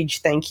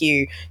huge thank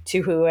you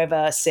to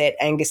whoever set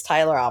Angus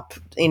Taylor up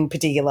in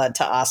particular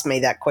to ask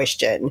me that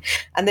question.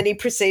 And then he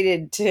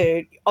proceeded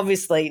to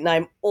obviously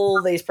name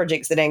all these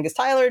projects that Angus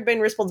Taylor had been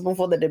responsible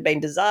for that had been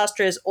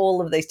disastrous,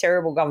 all of these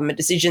terrible government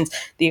decisions,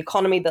 the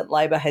economy that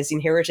Labor has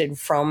inherited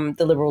from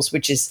the Liberals,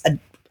 which is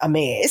a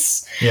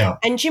mess. Yeah.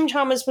 And Jim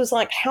Chalmers was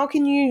like, how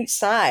can you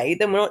say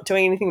that we're not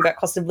doing anything about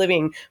cost of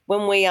living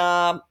when we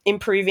are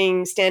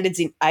improving standards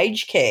in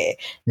aged care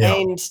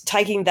and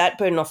taking that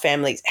burden off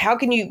families? How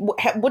can you,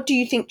 what do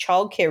you think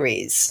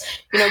childcare is?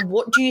 You know,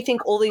 what do you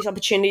think all these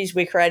opportunities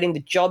we're creating, the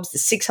jobs, the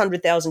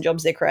 600,000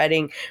 jobs they're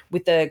creating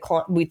with the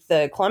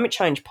climate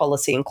change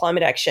policy and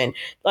climate action?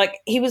 Like,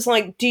 he was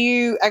like, do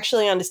you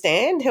actually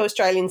understand how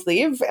Australians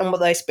live and what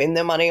they spend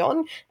their money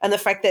on? And the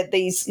fact that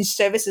these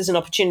services and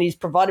opportunities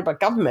provided by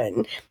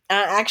government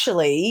are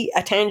actually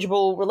a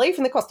tangible relief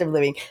in the cost of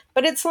living.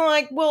 But it's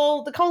like,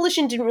 well, the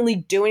coalition didn't really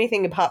do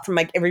anything apart from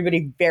make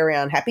everybody very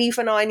unhappy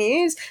for 9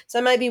 years.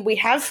 So maybe we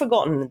have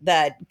forgotten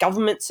that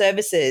government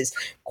services,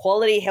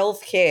 quality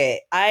healthcare,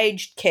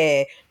 aged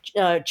care,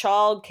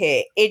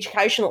 childcare,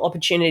 educational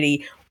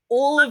opportunity,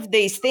 all of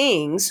these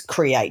things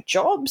create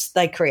jobs.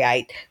 They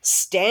create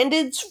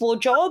standards for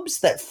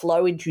jobs that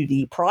flow into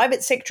the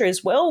private sector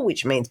as well,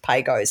 which means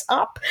pay goes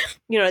up.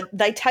 You know,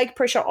 they take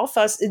pressure off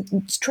us.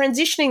 It's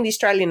transitioning the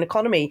Australian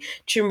economy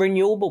to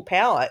renewable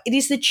power. It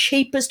is the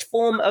cheapest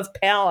form of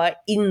power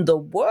in the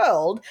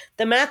world.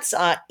 The maths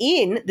are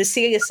in. The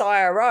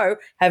CSIRO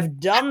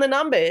have done the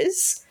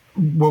numbers.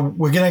 Well,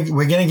 we're gonna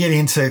get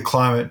into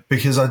climate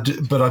because I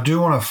do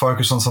want to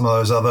focus on some of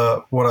those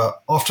other, what are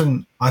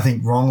often, I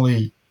think,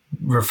 wrongly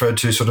referred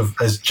to sort of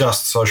as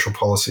just social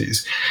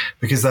policies,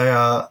 because they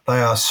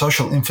are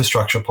social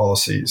infrastructure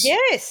policies.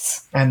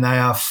 Yes. And they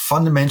are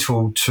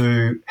fundamental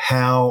to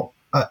how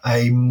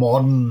a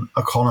modern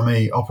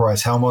economy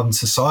operates, how modern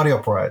society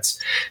operates.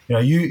 You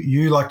know,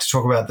 you like to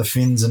talk about the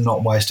fins and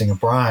not wasting a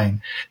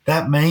brain.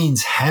 That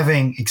means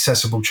having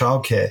accessible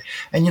childcare.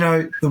 And, you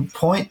know, the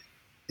point,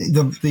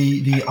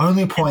 the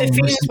only point, the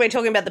Finns, we're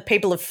talking about the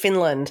people of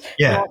Finland,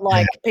 not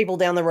like people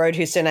down the road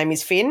whose surname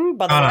is Finn,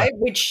 by the way,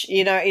 which,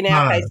 you know, in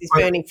our case is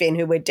Bernie Finn,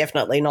 who we're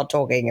definitely not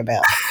talking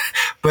about.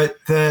 But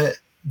the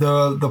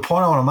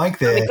point I want to make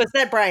there, because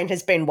that brain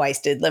has been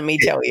wasted, let me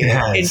tell you,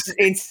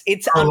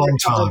 it's for a long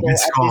time.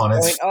 It's gone.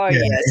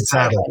 It's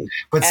added.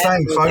 But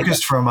staying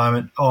focused for a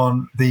moment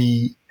on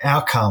the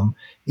outcome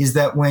is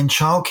that when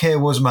childcare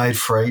was made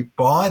free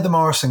by the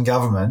Morrison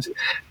government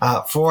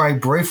for a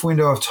brief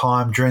window of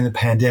time during the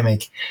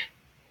pandemic,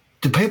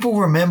 do people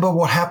remember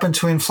what happened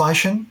to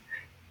inflation?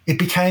 It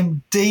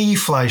became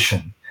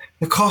deflation.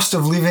 The cost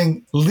of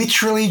living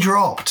literally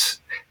dropped.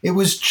 It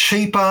was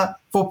cheaper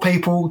for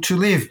people to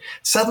live.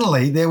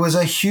 Suddenly, there was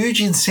a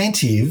huge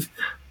incentive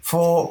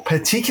for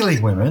particularly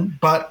women,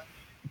 but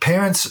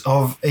parents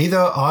of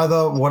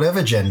either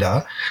whatever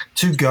gender,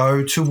 to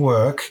go to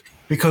work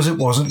because it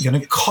wasn't going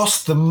to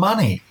cost them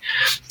money.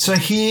 So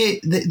here,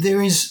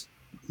 these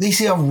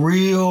are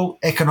real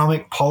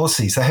economic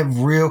policies. They have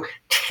real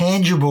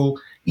tangible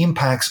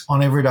impacts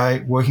on everyday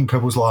working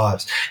people's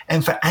lives.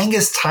 And for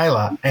Angus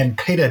Taylor and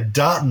Peter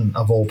Dutton,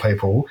 of all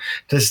people,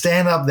 to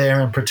stand up there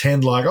and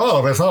pretend like,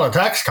 oh, it's not a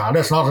tax cut,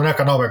 it's not an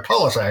economic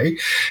policy,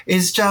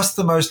 is just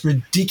the most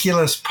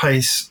ridiculous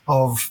piece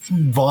of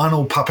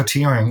vinyl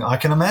puppeteering I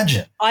can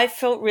imagine. I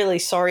felt really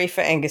sorry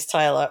for Angus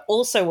Taylor.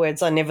 Also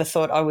words I never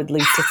thought I would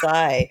live to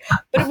say.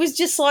 But it was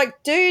just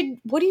like, dude,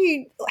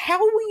 how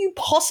were you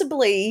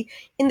possibly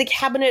in the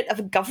cabinet of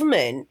a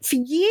government for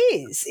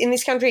years in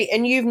this country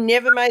and you've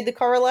never made the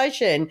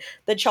correlation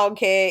that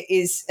childcare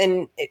is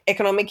an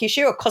economic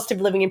issue, a cost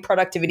of living and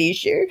productivity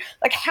issue?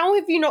 Like, how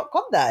have you not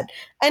got that?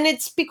 And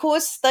it's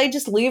because they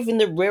just live in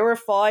the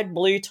rarefied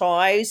blue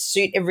tie,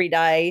 suit every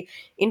day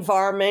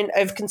environment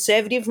of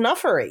conservative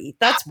nuffery.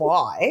 That's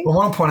why. I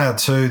want to point out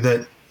too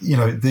that, you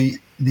know,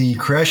 the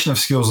creation of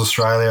Skills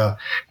Australia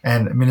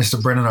and Minister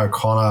Brendan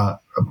O'Connor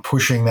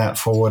pushing that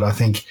forward, I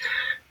think,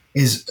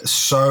 is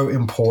so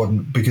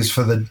important, because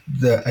for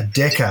a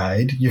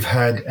decade you've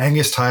had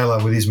Angus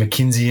Taylor with his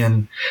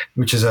McKinsey,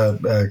 which is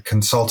a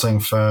consulting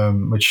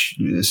firm which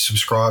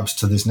subscribes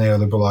to this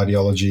neoliberal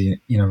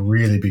ideology in a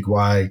really big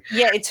way.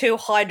 Yeah, it's who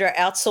Hydra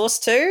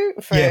outsourced to.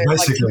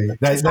 Basically.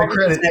 They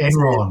created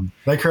Enron.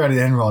 They created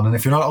Enron. And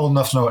if you're not old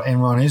enough to know what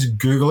Enron is,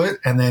 Google it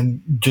and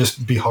then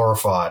just be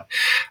horrified.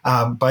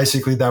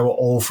 Basically, they were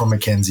all from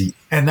McKinsey.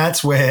 And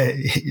that's where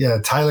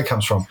Taylor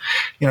comes from.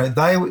 You know,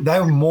 they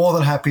were more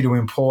than happy to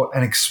import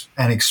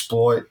and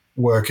exploit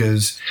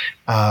workers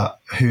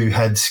who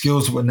had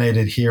skills that were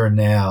needed here and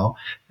now,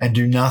 and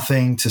do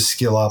nothing to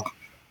skill up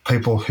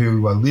people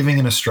who are living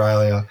in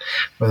Australia,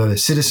 whether they're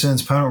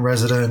citizens, permanent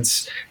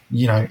residents,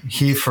 you know,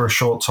 here for a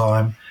short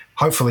time,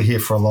 hopefully here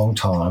for a long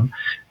time.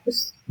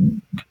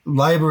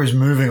 Labor is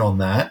moving on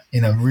that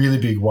in a really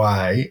big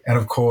way, and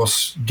of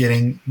course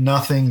getting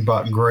nothing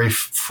but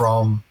grief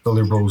from the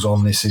Liberals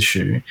on this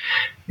issue.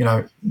 You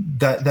know,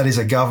 that is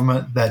a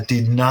government that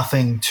did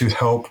nothing to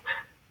help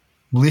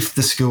lift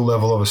the skill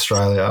level of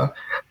Australia.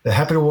 They're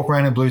happy to walk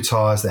around in blue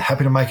ties. They're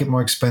happy to make it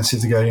more expensive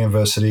to go to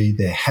university.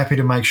 They're happy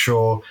to make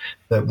sure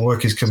that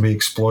workers can be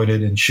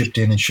exploited and shipped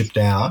in and shipped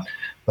out,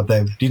 but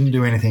they didn't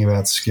do anything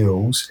about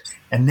skills.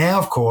 And now,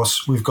 of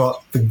course, we've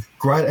got the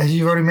great, as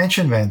you've already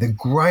mentioned, Van, the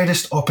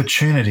greatest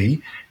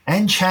opportunity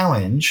and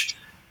challenge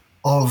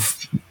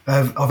of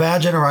our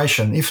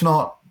generation, if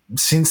not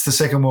since the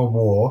Second World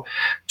War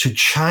to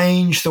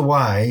change the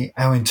way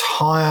our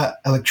entire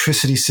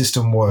electricity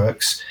system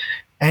works.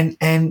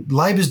 And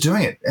Labor's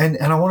doing it. And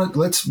I want to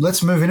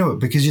let's move into it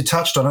because you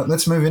touched on it.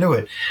 Let's move into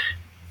it.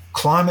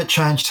 Climate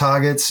change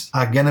targets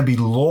are going to be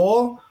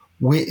law.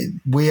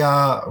 We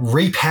are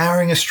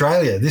repowering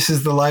Australia. This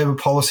is the Labor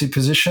policy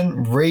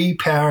position,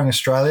 repowering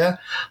Australia.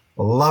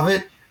 Love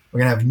it.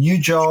 We're going to have new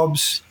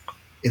jobs.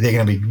 They're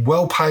going to be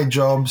well-paid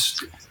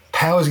jobs.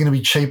 Power is going to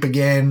be cheap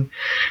again.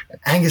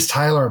 Angus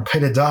Taylor and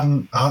Peter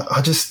Dutton,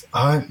 I just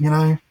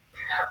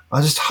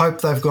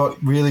hope they've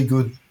got really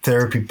good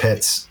therapy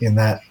pets in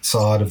that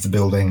side of the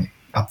building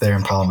up there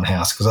in Parliament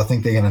House because I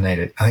think they're going to need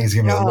it. I think it's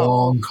going to be a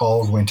long,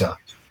 cold winter.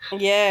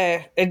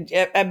 Yeah,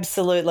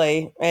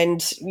 absolutely.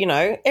 And,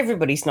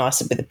 everybody's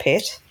nicer with a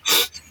pet.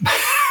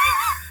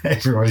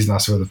 Everybody's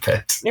nicer with a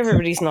pet.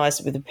 Everybody's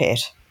nicer with a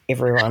pet.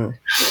 Everyone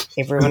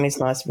is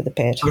nicer with a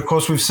pet. But of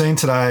course, we've seen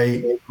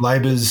today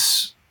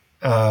Labor's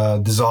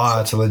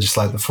desire to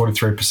legislate the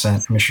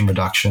 43% emission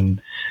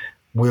reduction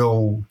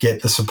will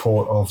get the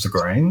support of the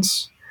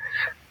Greens.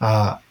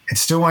 It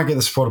still won't get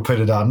the support of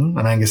Peter Dutton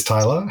and Angus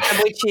Taylor.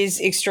 Which is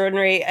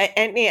extraordinary.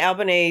 Anthony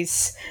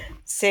Albanese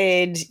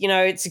said,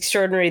 it's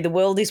extraordinary. The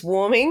world is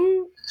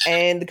warming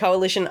and the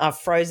coalition are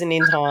frozen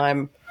in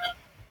time,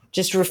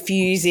 just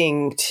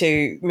refusing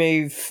to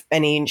move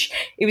an inch.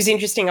 It was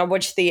interesting. I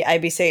watched the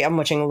ABC. I'm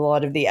watching a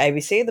lot of the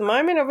ABC at the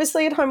moment,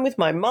 obviously at home with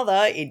my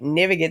mother. It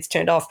never gets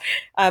turned off.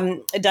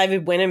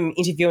 David Wenham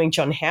interviewing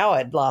John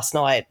Howard last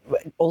night,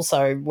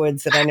 also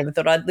words that I never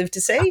thought I'd live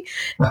to see.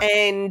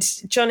 And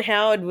John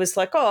Howard was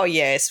like, oh,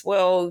 yes,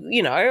 well,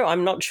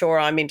 I'm not sure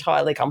I'm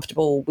entirely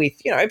comfortable with,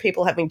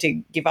 people having to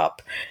give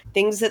up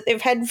things that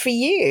they've had for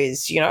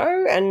years,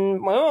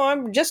 and, well, I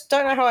just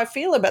don't know how I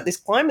feel about this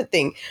climate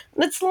thing.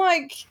 And it's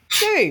like,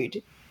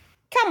 dude,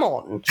 come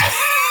on.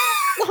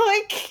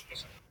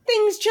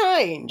 Things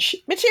change.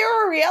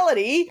 Material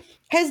reality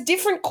has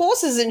different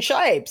courses and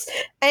shapes.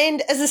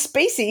 And as a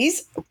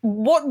species,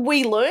 what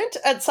we learnt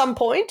at some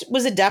point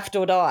was adapt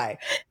or die.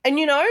 And,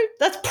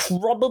 that's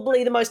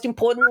probably the most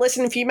important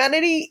lesson of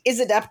humanity is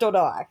adapt or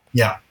die.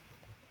 Yeah.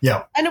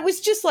 Yeah. And it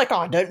was just like,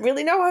 I don't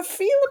really know how I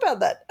feel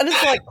about that. And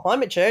it's like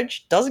climate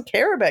change doesn't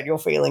care about your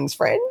feelings,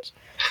 friend.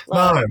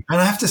 No,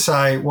 and I have to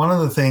say, one of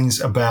the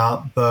things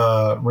about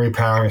the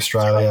Repowering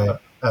Australia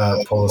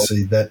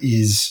policy that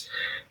is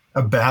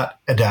about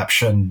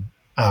adaptation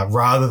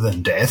rather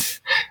than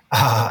death,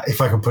 if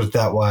I can put it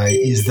that way,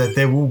 is that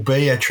there will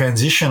be a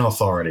transition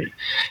authority.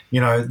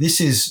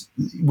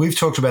 We've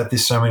talked about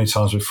this so many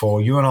times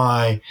before. You and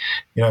I,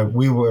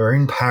 we were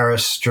in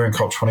Paris during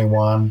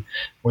COP21.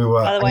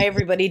 By the way,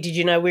 everybody, did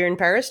you know we were in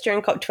Paris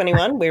during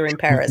COP21? We were in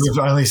Paris. We've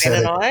only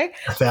said it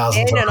 1,000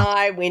 times. Ben and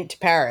I went to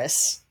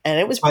Paris, and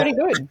it was pretty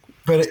good.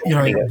 But,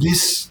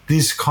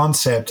 this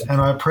concept,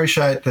 and I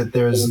appreciate that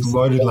there is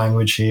loaded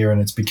language here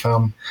and it's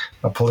become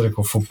a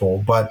political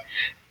football, but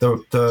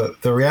the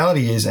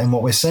reality is, and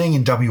what we're seeing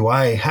in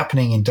WA,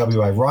 happening in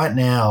WA right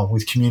now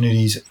with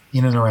communities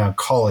in and around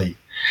Collie,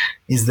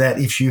 is that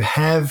if you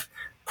have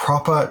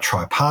proper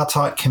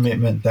tripartite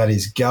commitment, that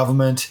is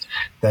government,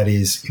 that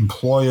is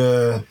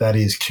employer, that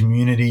is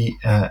community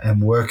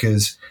and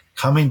workers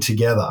coming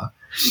together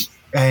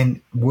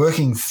and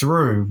working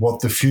through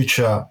what the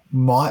future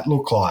might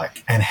look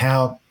like and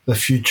how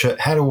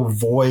to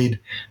avoid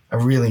a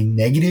really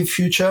negative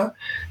future,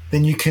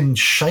 then you can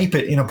shape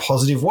it in a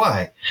positive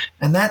way.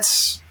 And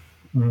that's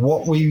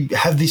what we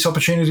have this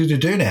opportunity to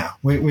do now.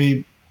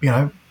 We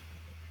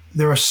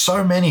there are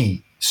so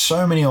many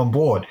on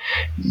board.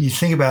 You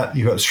think about,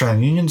 you've got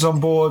Australian unions on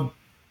board,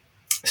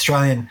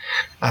 Australian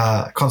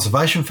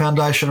Conservation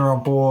Foundation are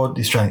on board,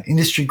 the Australian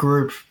Industry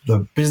Group, the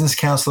Business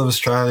Council of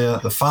Australia,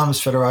 the Farmers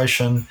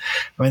Federation.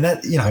 I mean,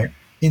 that,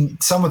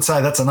 some would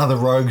say that's another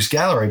rogues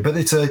gallery, but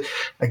it's a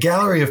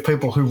gallery of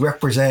people who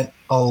represent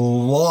a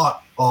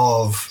lot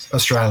of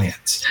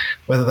Australians,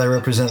 whether they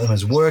represent them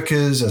as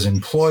workers, as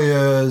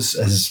employers,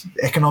 as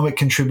economic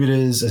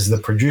contributors, as the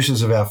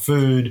producers of our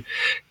food.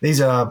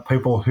 These are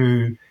people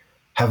who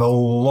have a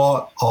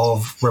lot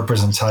of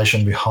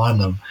representation behind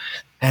them.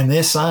 And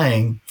they're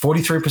saying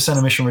 43%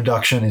 emission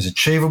reduction is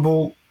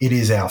achievable. It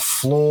is our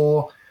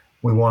floor.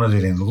 We wanted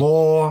it in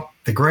law.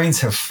 The Greens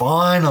have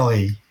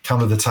finally come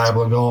to the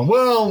table and gone,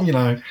 well,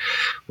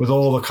 with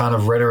all the kind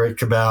of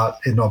rhetoric about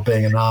it not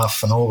being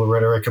enough and all the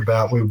rhetoric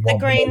about we want the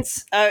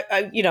Greens,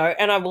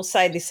 and I will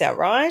say this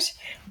outright,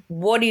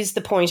 what is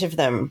the point of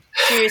them?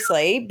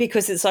 Seriously,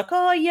 because it's like,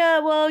 oh, yeah,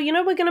 well,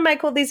 we're going to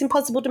make all these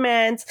impossible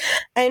demands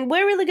and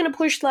we're really going to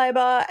push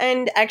Labor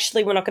and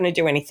actually we're not going to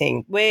do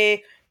anything. We're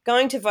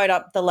going to vote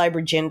up the Labor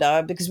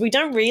agenda because we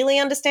don't really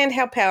understand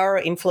how power or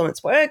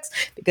influence works,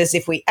 because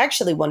if we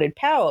actually wanted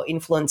power or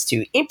influence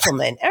to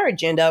implement our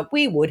agenda,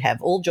 we would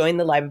have all joined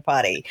the Labor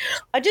Party.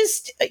 I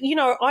just,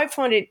 I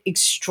find it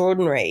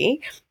extraordinary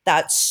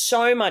that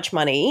so much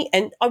money,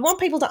 and I want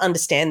people to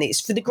understand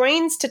this, for the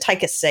Greens to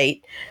take a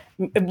seat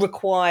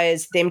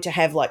requires them to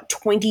have like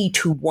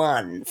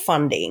 20-1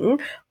 funding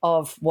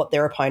of what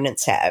their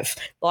opponents have.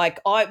 Like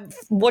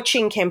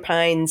watching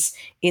campaigns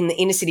in the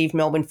inner city of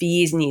Melbourne for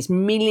years and years,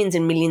 millions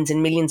and millions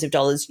and millions of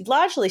dollars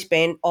largely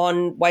spent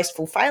on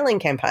wasteful failing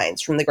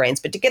campaigns from the Greens.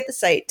 But to get the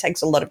seat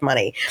takes a lot of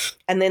money.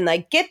 And then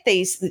they get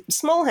these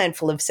small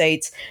handful of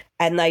seats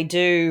and they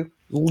do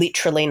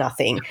literally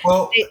nothing.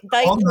 Well,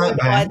 they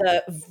could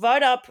either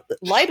vote up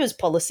Labor's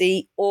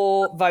policy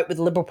or vote with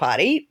the Liberal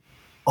Party.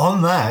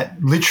 On that,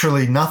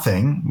 literally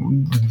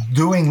nothing,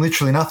 doing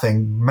literally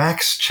nothing,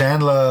 Max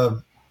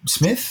Chandler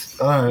Smith?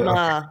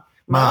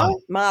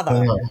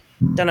 Martha.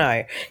 Don't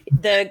know.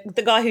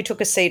 The guy who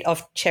took a seat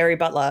off Cherry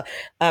Butler,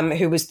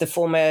 who was the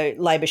former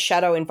Labor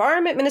Shadow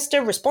Environment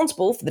Minister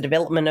responsible for the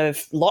development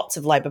of lots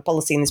of Labor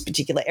policy in this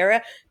particular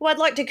area, who I'd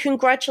like to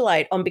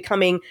congratulate on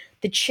becoming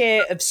the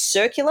chair of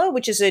Circular,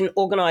 which is an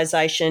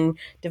organisation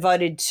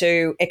devoted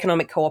to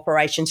economic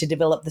cooperation to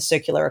develop the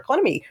circular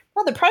economy.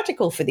 Rather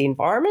practical for the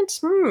environment.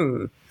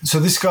 So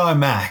this guy,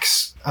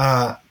 Max,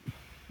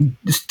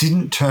 just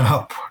didn't turn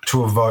up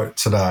to a vote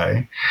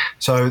today.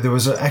 So there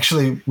was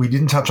we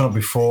didn't touch on it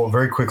before,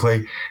 very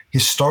quickly,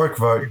 historic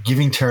vote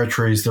giving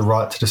territories the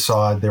right to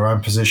decide their own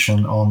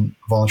position on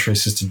voluntary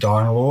assisted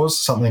dying laws,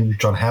 something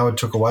John Howard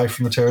took away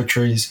from the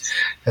territories,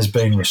 has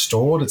been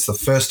restored. It's the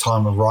first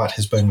time a right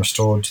has been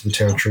restored to the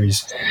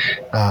territories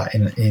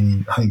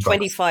in I think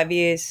 25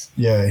 years.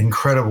 Yeah,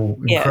 incredible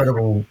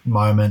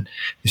moment,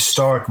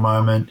 historic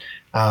moment.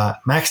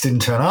 Max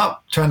didn't turn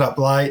up, turned up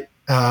late.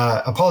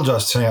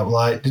 Apologised for turning up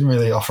late, didn't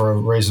really offer a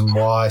reason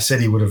why, said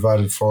he would have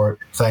voted for it.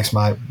 Thanks,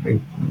 mate.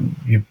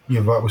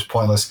 Your vote was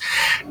pointless.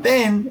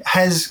 Then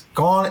has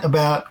gone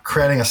about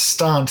creating a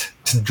stunt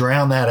to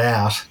drown that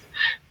out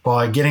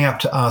by getting up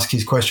to ask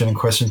his question in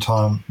question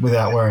time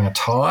without wearing a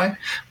tie,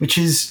 which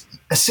is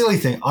a silly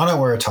thing. I don't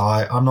wear a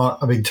tie. I'm not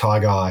a big tie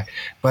guy,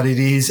 but it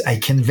is a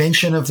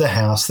convention of the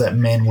House that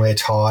men wear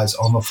ties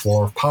on the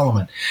floor of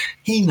Parliament.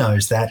 He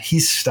knows that.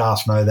 His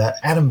staff know that.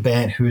 Adam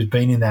Bandt, who has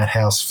been in that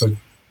House for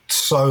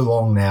so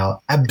long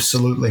now,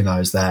 absolutely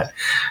knows that.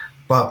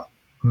 But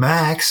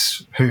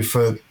Max, who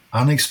for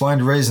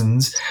unexplained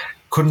reasons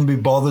couldn't be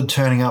bothered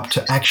turning up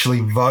to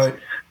actually vote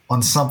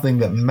on something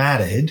that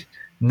mattered,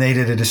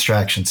 needed a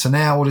distraction. So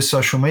now what is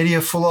social media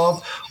full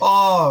of?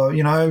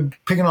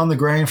 Picking on the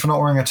Green for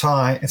not wearing a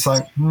tie. It's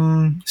like,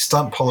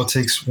 stunt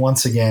politics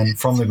once again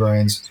from the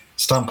Greens.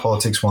 Stunt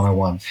politics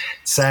 101.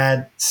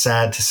 Sad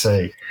to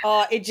see.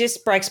 Oh, it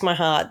just breaks my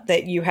heart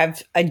that you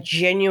have a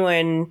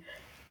genuine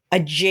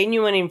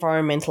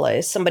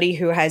environmentalist, somebody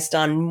who has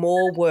done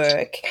more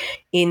work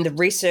in the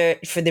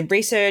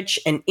research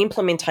and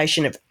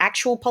implementation of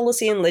actual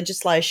policy and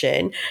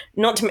legislation,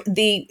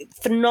 the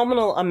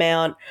phenomenal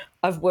amount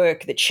of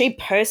work that she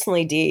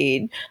personally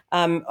did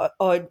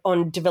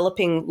on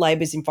developing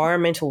Labor's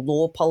environmental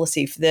law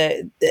policy for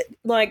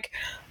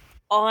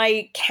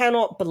I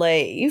cannot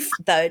believe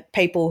that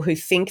people who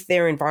think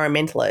they're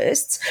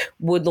environmentalists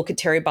would look at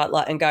Terry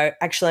Butler and go,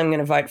 actually, I'm going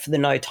to vote for the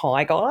no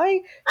tie guy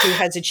who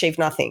has achieved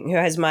nothing, who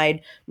has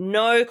made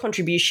no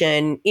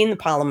contribution in the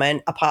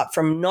Parliament apart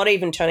from not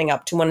even turning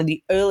up to one of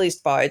the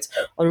earliest votes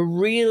on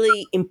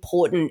really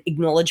important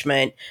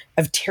acknowledgement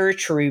of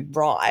territory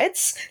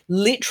rights,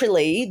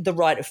 literally the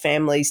right of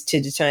families to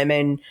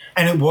determine.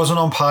 And it wasn't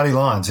on party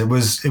lines. It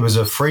was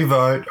a free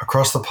vote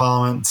across the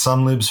Parliament.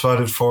 Some Libs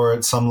voted for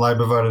it. Some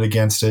Labor voted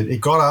against it. It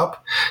got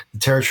up. The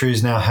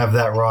territories now have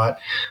that right,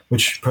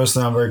 which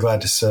personally I'm very glad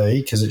to see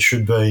because it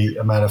should be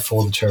a matter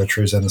for the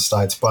territories and the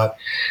states. But,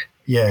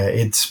 yeah,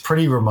 it's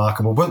pretty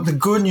remarkable. But the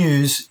good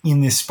news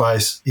in this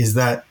space is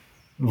that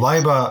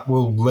Labor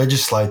will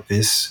legislate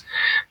this.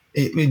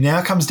 It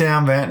now comes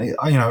down, Van.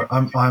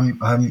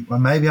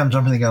 Maybe I'm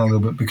jumping the gun a little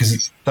bit because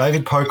it's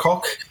David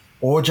Pocock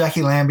or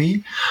Jackie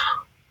Lambie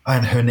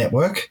and her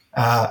network,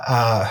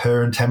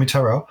 her and Tammy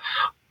Terrell,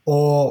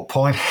 or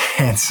Pauline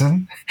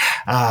Hanson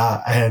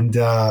and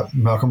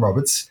Malcolm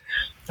Roberts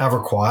are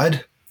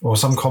required, or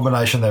some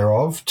combination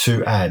thereof,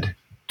 to add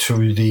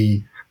to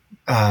the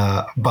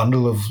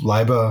bundle of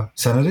Labor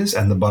senators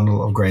and the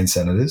bundle of Green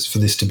senators for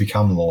this to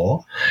become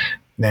law.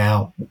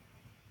 Now,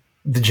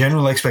 the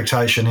general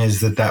expectation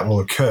is that will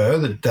occur,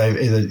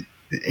 that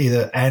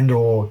either and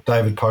or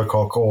David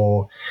Pocock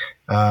or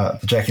the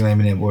Jackie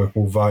Lambie Network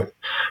will vote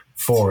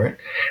for it.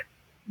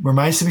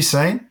 Remains to be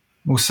seen.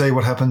 We'll see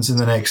what happens in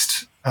the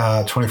next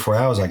 24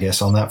 hours, I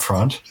guess, on that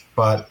front.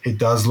 But it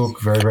does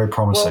look very, very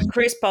promising. Well,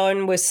 Chris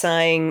Bowen was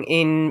saying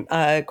in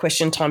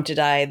Question Time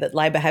today that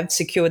Labor have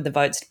secured the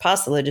votes to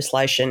pass the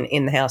legislation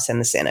in the House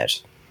and the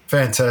Senate.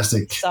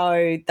 Fantastic.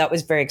 So that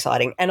was very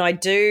exciting. And I've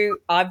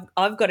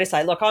got to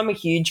say, look, I'm a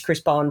huge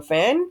Chris Bowen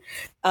fan.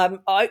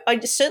 I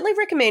certainly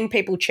recommend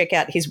people check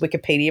out his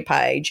Wikipedia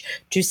page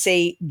to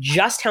see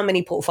just how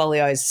many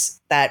portfolios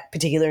that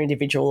particular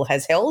individual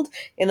has held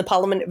in the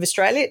Parliament of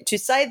Australia. To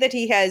say that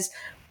he has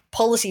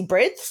policy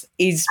breadth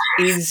is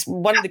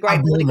one of the great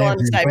political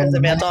understatements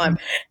of our time.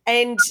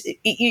 And,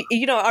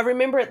 I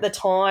remember at the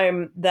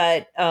time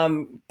that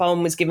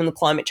Bowen was given the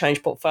climate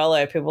change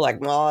portfolio, people were like,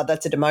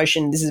 that's a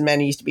demotion. This is a man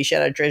who used to be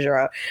shadow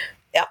treasurer.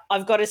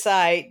 I've got to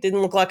say,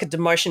 didn't look like a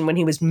demotion when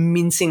he was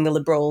mincing the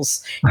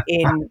Liberals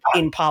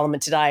in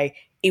Parliament today.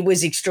 It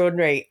was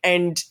extraordinary,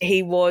 and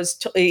he was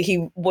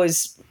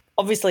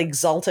obviously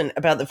exultant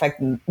about the fact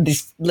that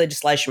this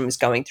legislation was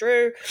going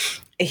through.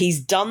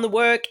 He's done the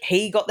work.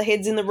 He got the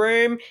heads in the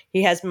room.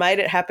 He has made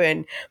it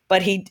happen.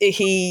 But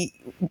he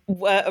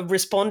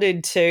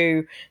responded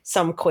to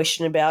some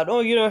question about,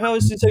 how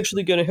is this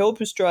actually going to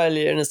help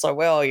Australia? And it's like,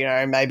 well,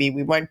 maybe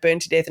we won't burn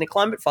to death in a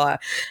climate fire.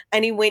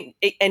 And he went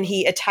and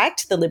he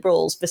attacked the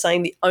Liberals for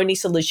saying the only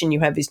solution you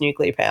have is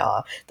nuclear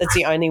power. That's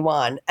the only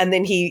one. And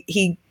then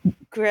he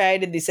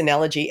created this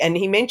analogy, and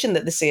he mentioned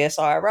that the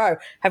CSIRO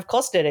have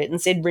costed it and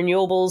said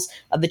renewables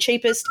are the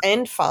cheapest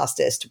and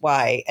fastest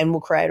way and will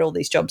create all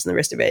these jobs and the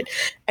rest of it.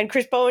 And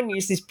Chris Bowen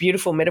used this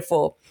beautiful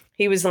metaphor.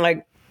 He was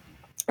like,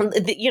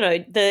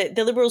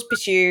 the Liberals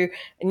pursue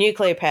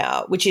nuclear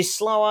power, which is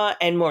slower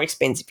and more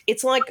expensive.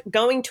 It's like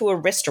going to a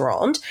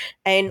restaurant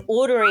and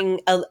ordering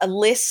a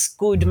less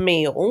good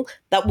meal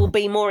that will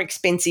be more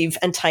expensive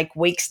and take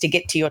weeks to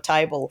get to your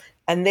table.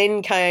 And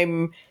then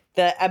came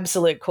the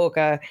absolute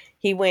corker.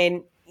 He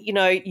went,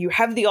 you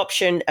have the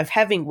option of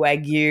having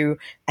Wagyu,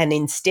 and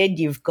instead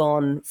you've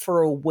gone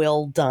for a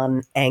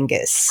well-done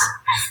Angus.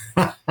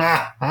 And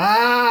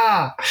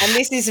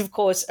this is, of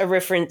course, a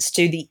reference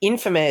to the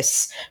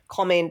infamous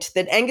comment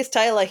that Angus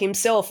Taylor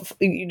himself,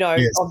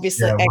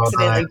 obviously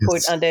accidentally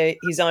put under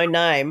his own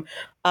name,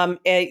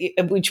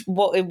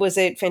 what was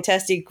it?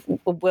 Fantastic,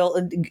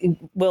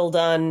 well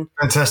done.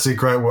 Fantastic,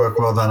 great work,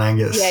 well done,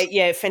 Angus.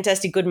 Yeah,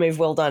 fantastic, good move,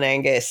 well done,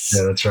 Angus.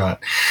 Yeah, that's right.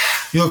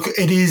 Look,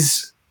 it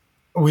is.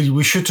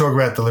 We should talk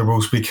about the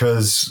Liberals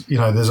because,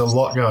 there's a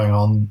lot going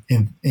on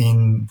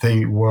in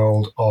the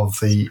world of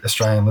the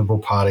Australian Liberal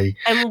Party.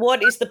 And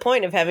what is the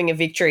point of having a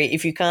victory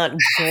if you can't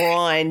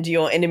grind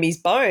your enemy's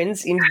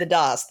bones into the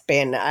dust,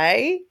 Ben,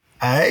 eh?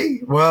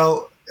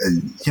 Well,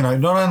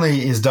 not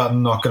only is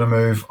Dutton not going to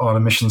move on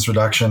emissions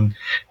reduction,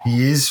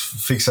 he is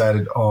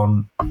fixated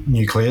on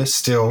nuclear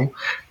still.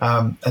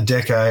 A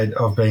decade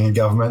of being in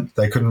government,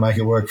 they couldn't make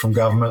it work from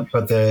government,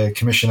 but they're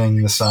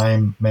commissioning the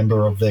same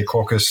member of their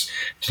caucus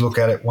to look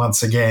at it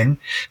once again.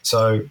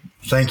 So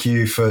thank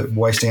you for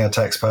wasting our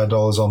taxpayer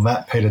dollars on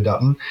that, Peter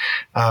Dutton.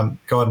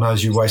 God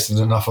knows you wasted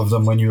enough of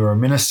them when you were a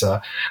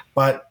minister.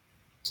 But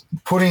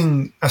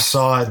putting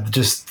aside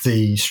just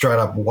the straight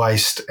up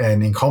waste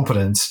and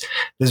incompetence,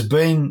 there's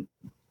been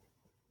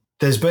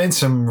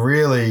some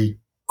really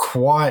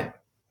quite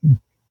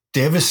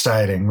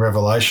devastating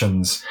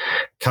revelations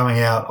coming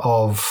out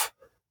of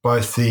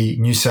both the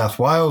New South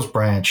Wales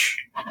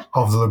branch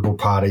of the Liberal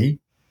Party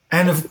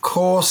and, of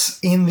course,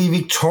 in the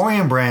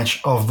Victorian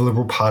branch of the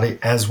Liberal Party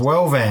as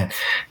well, Van.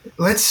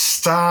 Let's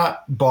start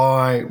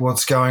by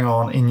what's going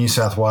on in New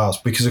South Wales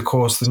because, of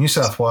course, the New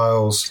South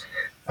Wales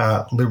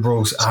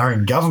Liberals are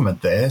in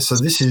government there, so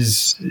this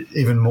is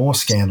even more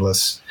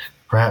scandalous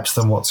perhaps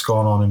than what's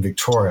gone on in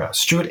Victoria.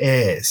 Stuart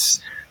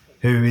Ayres,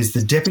 who is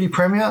the Deputy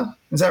Premier,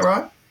 is that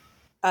right?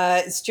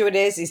 Stuart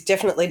Ayres is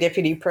definitely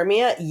Deputy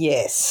Premier,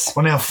 yes.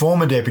 Well, now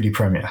former Deputy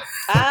Premier.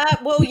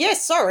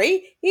 Yes,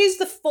 sorry. He's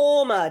the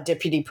former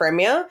Deputy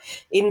Premier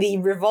in the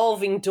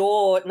revolving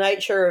door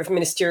nature of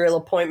ministerial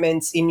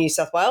appointments in New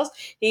South Wales.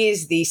 He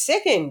is the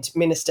second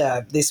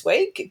minister this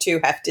week to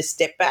have to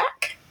step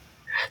back.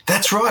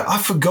 That's right. I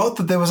forgot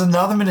that there was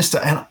another minister,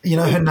 and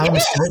her name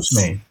escapes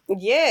me.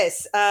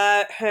 Yes,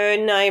 her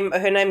name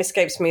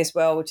escapes me as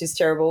well, which is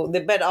terrible.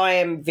 But I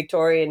am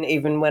Victorian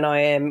even when I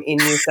am in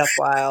New South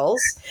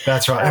Wales.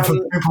 That's right. And for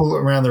people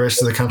around the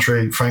rest of the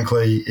country,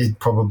 frankly, it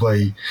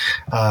probably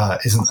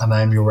isn't a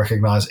name you'll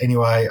recognise.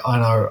 Anyway, I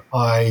know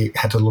I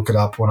had to look it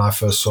up when I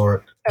first saw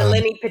it.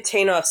 Eleni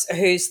Patinos,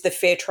 who's the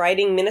Fair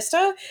Trading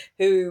Minister,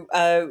 who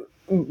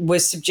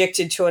was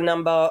subjected to a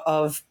number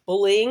of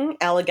bullying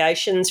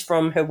allegations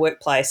from her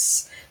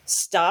workplace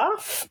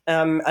staff.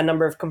 A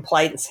number of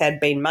complaints had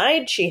been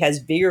made. She has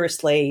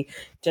vigorously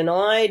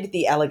denied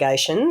the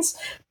allegations,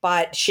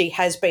 but she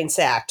has been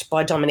sacked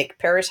by Dominic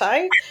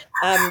Perrottet.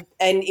 And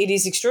it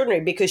is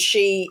extraordinary because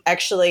she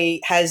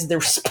actually has the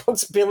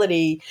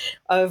responsibility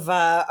of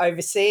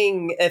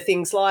overseeing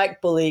things like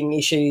bullying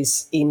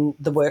issues in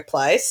the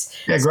workplace.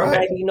 Yeah,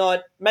 great.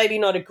 So maybe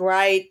not a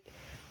great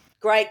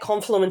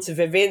confluence of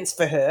events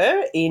for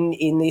her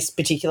in this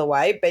particular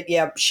way, but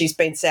yeah, she's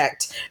been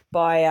sacked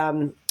by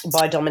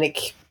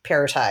Dominic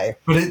Perrottet.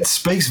 But it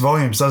speaks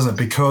volumes, doesn't it?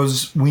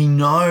 Because we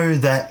know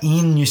that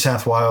in New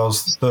South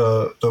Wales,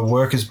 the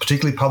workers,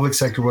 particularly public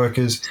sector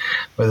workers,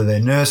 whether they're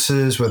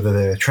nurses, whether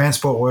they're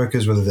transport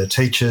workers, whether they're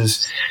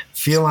teachers,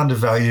 feel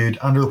undervalued,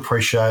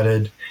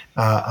 underappreciated,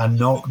 are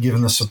not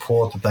given the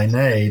support that they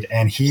need.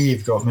 And here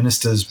you've got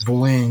ministers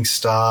bullying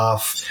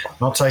staff,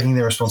 not taking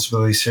their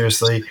responsibility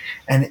seriously.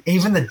 And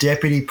even the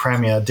deputy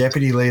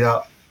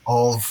leader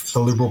of the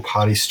Liberal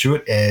Party,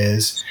 Stuart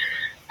Ayres,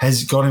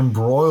 has got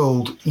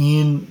embroiled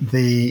in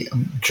the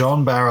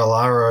John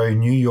Barilaro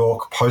New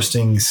York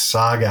postings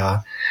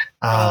saga.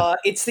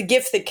 It's the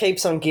gift that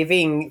keeps on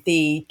giving,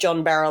 the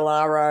John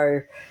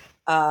Barilaro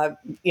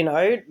you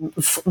know,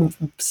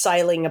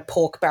 sailing a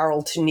pork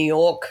barrel to New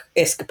York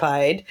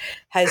escapade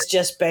has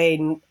just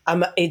been,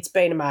 it's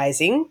been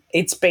amazing.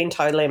 It's been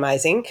totally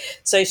amazing.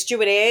 So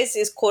Stuart Ayres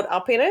is caught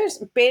up in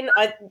it. Ben,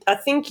 I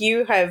think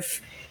you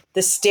have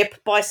the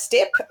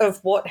step-by-step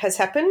of what has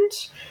happened.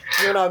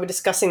 You and I were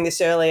discussing this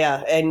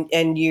earlier,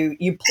 and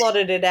you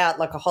plotted it out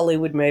like a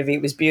Hollywood movie.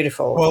 It was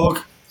beautiful. Well,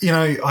 look, you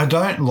know, I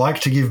don't like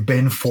to give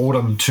Ben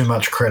Fordham too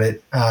much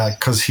credit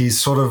because he's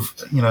sort of,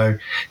 you know,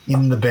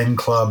 in the Ben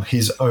Club.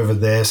 He's over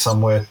there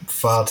somewhere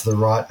far to the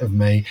right of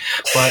me.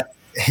 But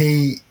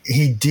he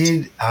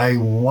did a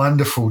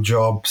wonderful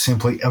job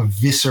simply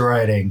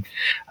eviscerating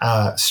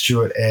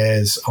Stuart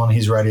Ayres on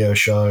his radio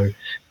show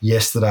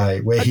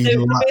yesterday, where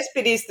the best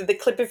bit is that the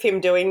clip of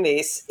him doing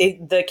this,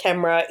 the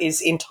camera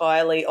is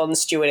entirely on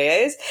Stuart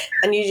Ayres,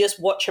 and you just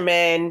watch a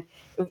man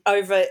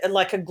over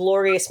like a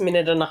glorious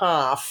minute and a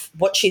half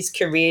watch his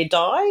career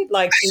die,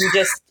 like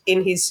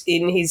in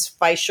his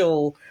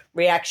facial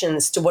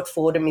reactions to what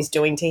Fordham is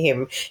doing to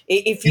him.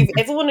 If you've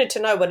ever wanted to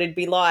know what it'd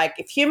be like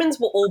if humans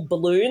were all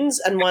balloons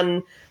and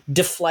one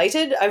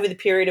deflated over the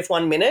period of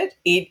 1 minute,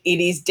 it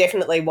is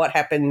definitely what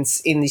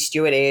happens in the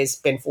Stuart Ayres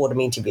Ben Fordham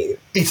interview.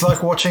 It's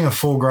like watching a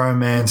full-grown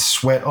man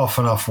sweat off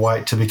enough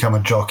weight to become a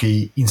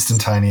jockey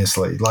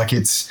instantaneously. Like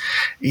it's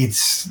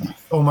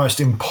almost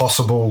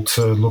impossible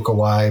to look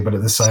away, but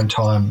at the same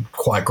time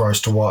quite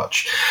gross to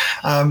watch.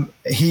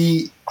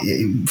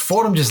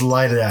 Fordham just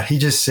laid it out. He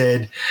just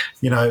said,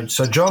 you know,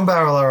 so John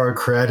Barilaro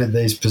created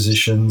these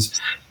positions.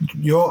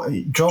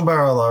 John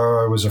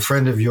Barilaro was a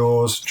friend of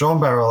yours. John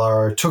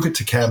Barilaro took it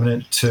to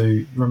cabinet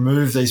to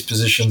remove these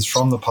positions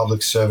from the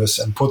public service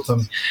and put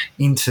them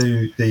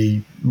into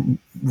the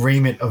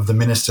remit of the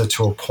minister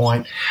to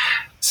appoint.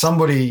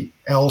 Somebody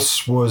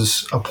else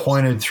was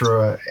appointed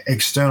through an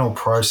external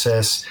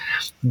process.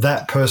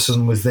 That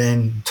person was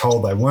then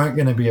told they weren't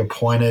going to be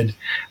appointed.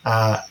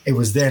 It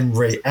was then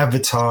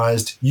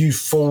re-advertised. You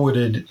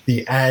forwarded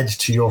the ad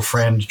to your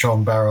friend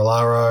John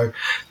Barilaro.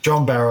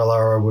 John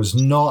Barilaro was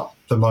not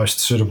the most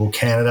suitable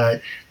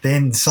candidate.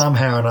 Then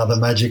somehow or another,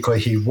 magically,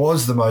 he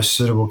was the most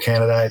suitable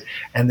candidate,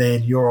 and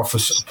then your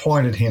office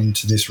appointed him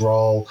to this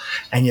role,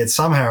 and yet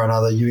somehow or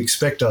another you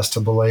expect us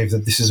to believe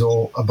that this is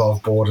all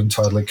above board and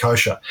totally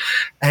kosher.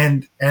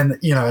 And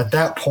you know, at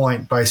that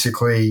point,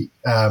 basically,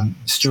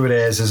 Stuart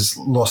Ayres has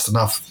lost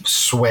enough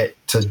sweat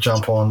to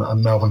jump on a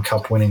Melbourne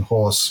Cup winning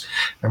horse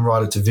and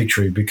ride it to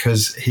victory,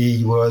 because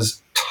he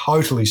was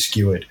totally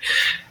skewered.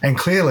 And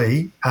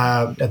clearly,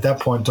 at that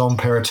point, Dom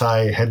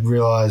Perrottet had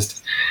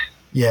realised,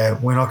 yeah,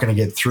 we're not going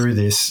to get through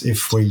this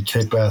if we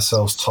keep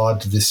ourselves tied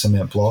to this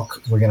cement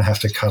block. We're going to have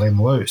to cut him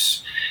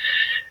loose.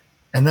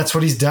 And that's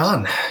what he's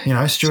done. You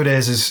know, Stuart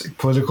Ayres'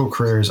 political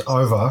career is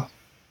over.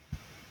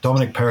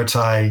 Dominic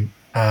Perrottet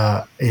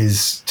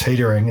is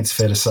teetering, it's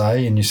fair to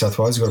say, in New South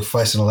Wales. He's got to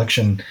face an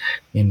election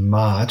in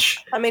March.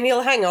 I mean,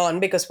 he'll hang on,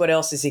 because what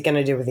else is he going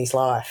to do with his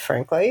life,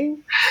 frankly?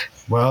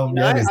 Well, you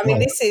know, I mean,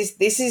 this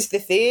is the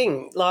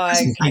thing.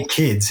 Like,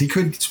 kids, he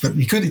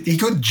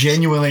could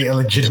genuinely and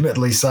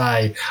legitimately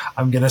say,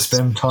 "I'm going to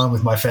spend time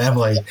with my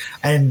family,"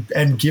 and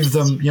give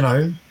them, you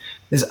know,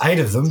 there's 8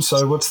 of them,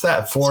 so what's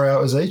that? 4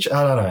 hours each?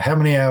 I don't know how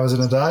many hours in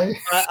a day.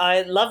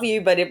 I love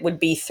you, but it would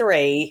be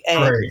 3.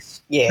 And 3.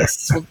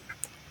 Yes.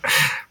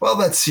 Well,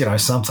 that's, you know,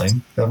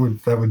 something that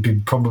would be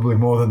probably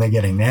more than they're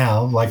getting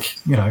now. Like,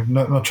 you know,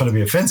 not trying to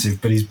be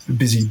offensive, but he's a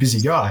busy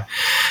guy.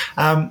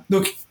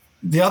 Look.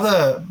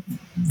 The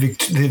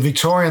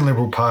Victorian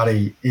Liberal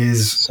Party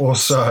is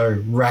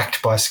also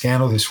racked by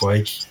scandal this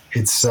week.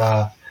 It's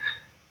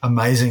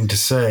amazing to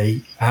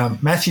see.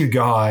 Matthew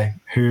Guy,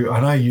 who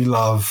I know you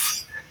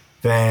love,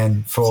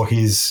 Van, for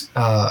his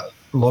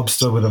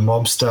lobster with a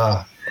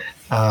mobster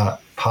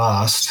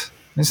past.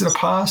 Is it a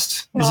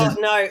past?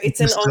 No,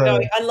 it's an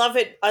ongoing. I love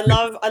it. I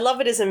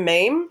love it as a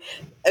meme,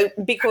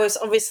 because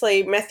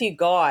obviously Matthew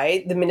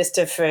Guy, the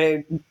Minister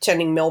for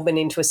turning Melbourne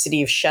into a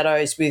city of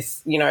shadows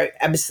with, you know,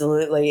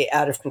 absolutely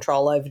out of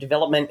control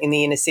overdevelopment in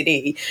the inner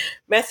city,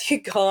 Matthew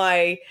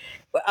Guy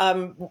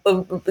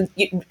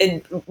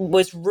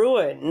was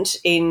ruined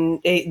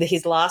in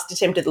his last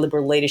attempt at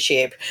Liberal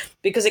leadership,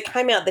 because it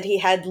came out that he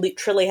had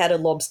literally had a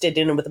lobster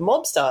dinner with a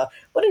mobster.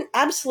 What an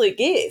absolute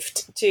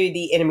gift to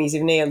the enemies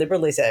of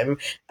neoliberalism,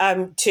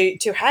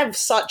 to have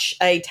such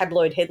a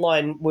tabloid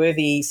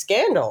headline-worthy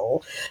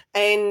scandal.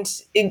 And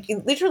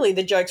literally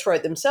the jokes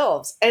wrote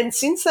themselves. And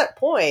since that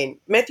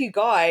point, Matthew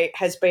Guy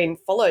has been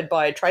followed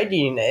by trade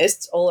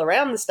unionists all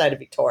around the state of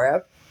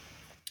Victoria,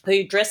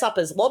 who dress up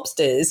as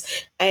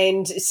lobsters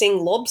and sing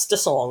lobster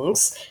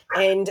songs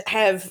and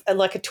have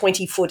like a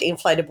 20-foot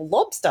inflatable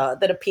lobster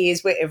that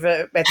appears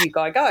wherever Matthew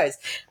Guy goes.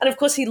 And, of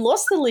course, he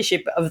lost the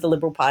leadership of the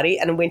Liberal Party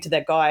and went to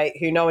that guy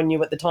who no one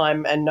knew at the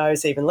time and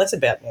knows even less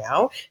about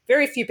now.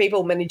 Very few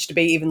people managed to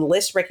be even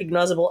less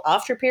recognisable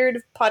after a period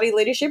of party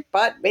leadership,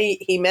 but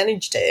he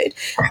managed it.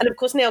 And, of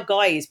course, now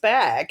Guy is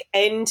back,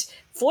 and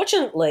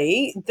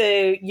fortunately,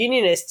 the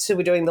unionists who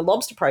were doing the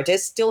lobster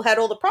protests still had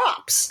all the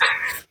props.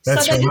 So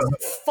they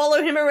just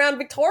follow him around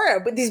Victoria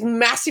with these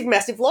massive massive,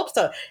 massive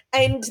lobster.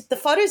 And the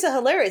photos are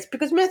hilarious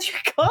because Matthew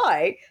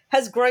Guy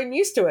has grown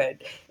used to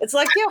it. It's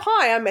like, yeah,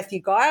 hi, I'm Matthew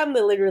Guy. I'm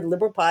the leader of the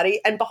Liberal Party.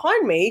 And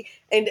behind me,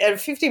 and at a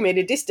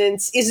 50-metre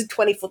distance, is a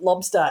 20-foot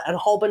lobster and a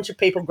whole bunch of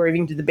people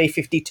grooving to the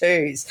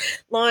B-52s.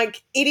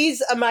 Like, it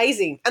is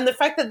amazing. And the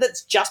fact that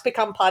that's just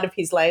become part of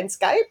his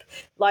landscape,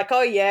 like,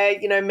 oh, yeah,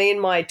 you know, me and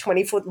my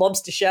 20-foot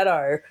lobster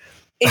shadow,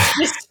 it's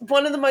just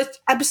one of the most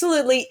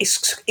absolutely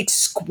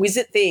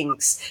exquisite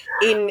things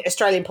in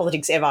Australian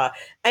politics ever.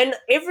 And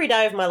every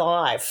day of my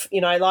life, you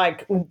know,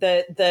 like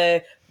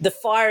the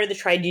fire of the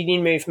trade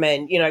union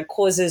movement, you know,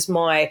 causes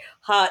my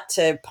heart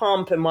to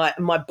pump and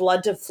my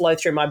blood to flow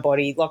through my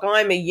body. Like,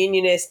 I'm a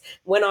unionist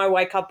when I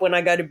wake up, when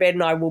I go to bed,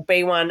 and I will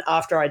be one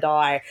after I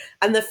die.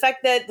 And the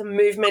fact that the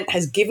movement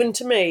has given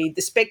to me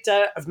the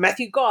spectre of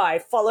Matthew Guy,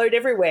 followed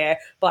everywhere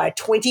by a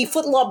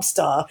 20-foot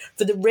lobster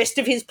for the rest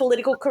of his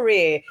political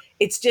career,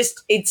 it's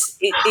just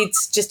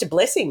a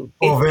blessing.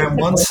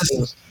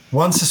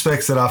 One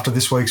suspects that after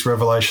this week's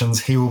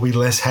revelations, he will be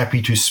less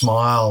happy to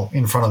smile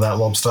in front of that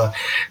lobster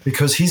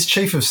because his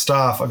chief of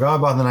staff, a guy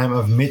by the name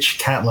of Mitch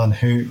Catlin,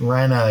 who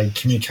ran a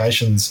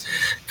communications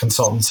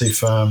consultancy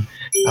firm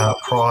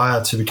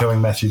prior to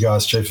becoming Matthew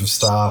Guy's chief of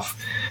staff,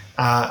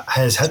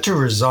 has had to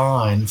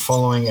resign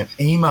following an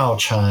email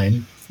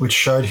chain which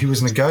showed he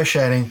was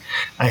negotiating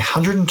a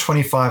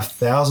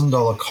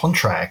 $125,000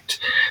 contract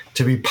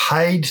to be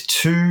paid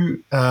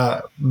to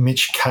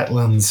Mitch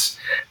Catlin's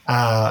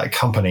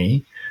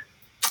company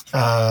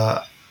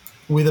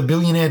with a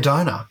billionaire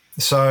donor.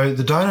 So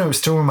the donor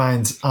still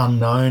remains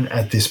unknown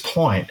at this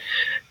point.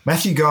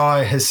 Matthew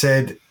Guy has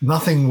said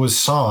nothing was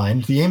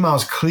signed. The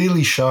emails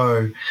clearly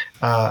show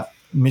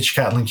Mitch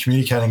Catlin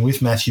communicating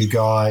with Matthew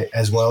Guy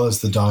as well as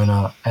the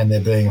donor, and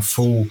there being a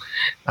full,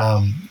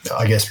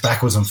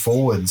 backwards and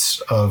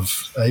forwards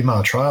of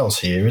email trails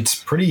here. It's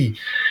pretty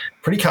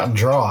cut and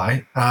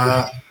dry.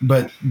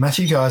 But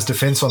Matthew Guy's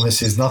defence on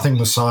this is nothing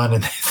was signed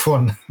and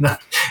therefore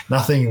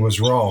nothing was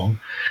wrong.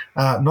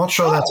 Not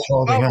sure that's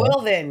holding up.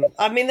 Well then,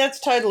 I mean, that's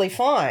totally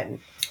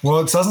fine. Well,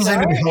 it doesn't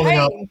seem to be holding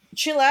up.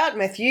 Chill out,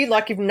 Matthew.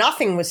 Like, if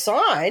nothing was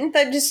signed,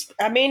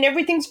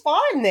 everything's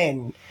fine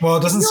then. Well,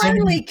 it doesn't seem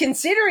to be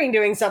considering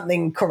doing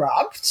something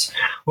corrupt.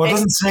 Well, it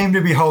doesn't seem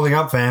to be holding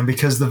up, Van,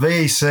 because the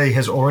VEC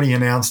has already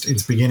announced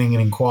it's beginning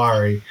an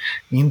inquiry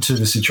into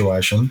the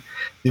situation.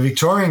 The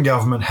Victorian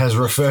government has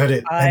referred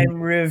it.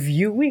 I'm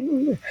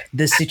reviewing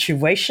the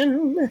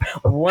situation.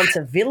 One's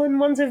a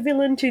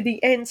villain to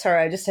the end.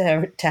 Sorry, I just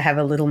have to have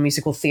a little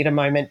musical theatre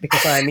moment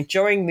because I'm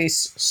enjoying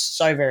this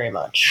so very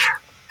much.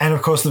 And,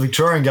 of course, the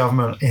Victorian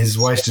government has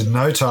wasted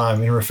no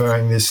time in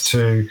referring this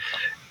to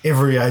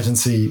every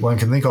agency one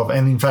can think of,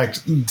 and, in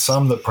fact,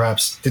 some that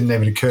perhaps didn't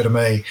even occur to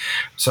me.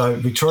 So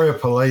Victoria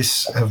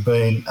Police have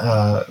been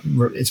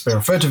it's been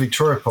referred to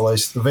Victoria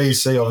Police, the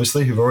VEC,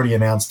 obviously, who've already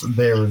announced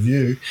their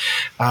review,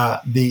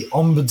 the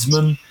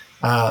Ombudsman,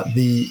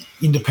 the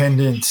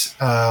Independent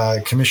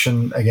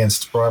Commission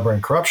Against Bribery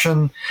and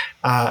Corruption,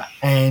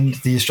 and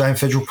the Australian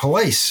Federal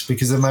Police,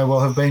 because there may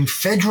well have been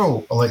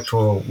federal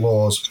electoral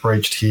laws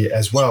breached here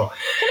as well.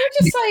 Can I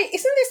just say,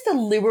 isn't this the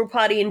Liberal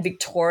Party in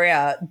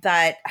Victoria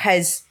that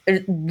has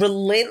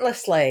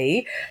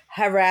relentlessly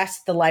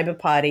harassed the Labor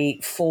Party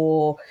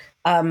for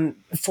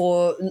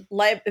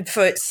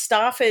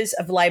staffers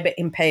of Labor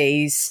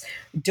MPs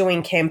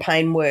doing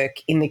campaign work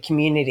in the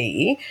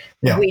community,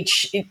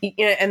 which, you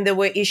know, and there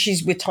were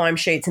issues with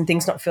timesheets and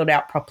things not filled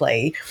out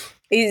properly.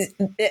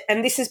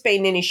 And this has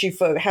been an issue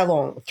for how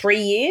long? 3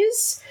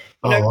 years?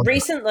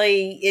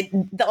 Recently,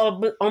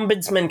 the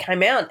Ombudsman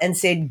came out and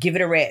said, give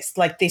it a rest.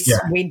 Like this,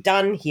 we're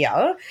done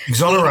here.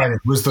 Exonerated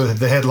was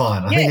the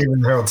headline. I think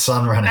even Herald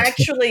Sun ran it.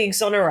 Actually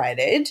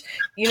exonerated.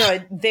 You know,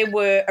 there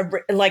were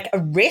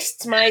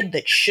arrests made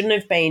that shouldn't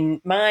have been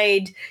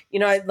made. You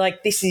know,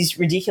 like, this is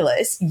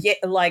ridiculous.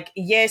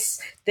 Yes,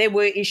 there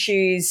were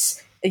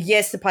issues.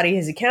 Yes, the party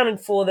has accounted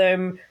for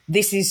them.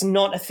 This is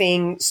not a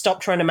thing. Stop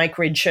trying to make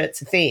red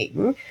shirts a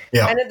thing.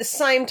 Yeah. And at the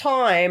same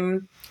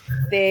time,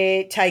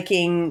 they're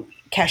taking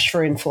cash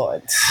for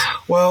influence.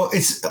 Well,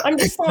 I'm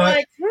just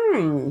I don't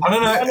know.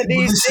 One of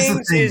these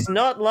things is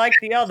not like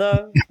the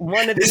other.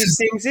 One of these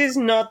things is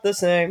not the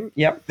same.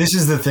 Yep. This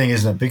is the thing,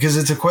 isn't it? Because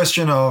it's a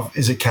question of,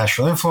 is it cash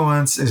for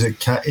influence? Is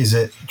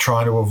it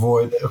trying to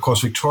avoid? Of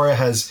course, Victoria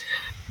has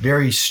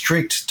very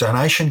strict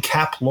donation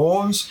cap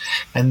laws,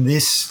 and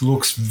this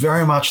looks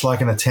very much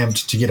like an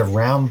attempt to get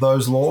around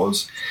those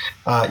laws.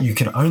 You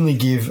can only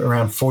give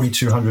around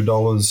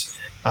 $4,200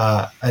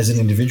 as an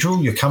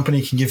individual. Your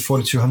company can give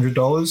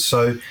 $4,200.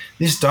 So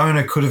this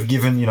donor could have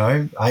given,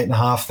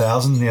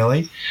 $8,500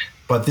 nearly.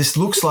 But this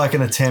looks like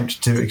an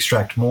attempt to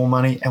extract more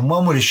money. And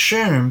one would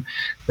assume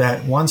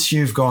that once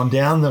you've gone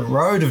down the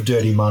road of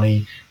dirty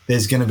money,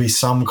 there's going to be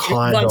some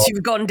kind of... Once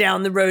you've gone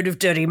down the road of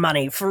dirty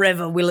money,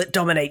 forever will it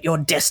dominate your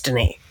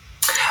destiny.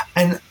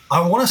 And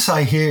I want to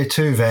say here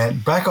too, Van,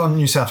 back on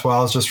New South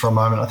Wales just for a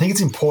moment, I think it's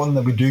important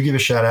that we do give a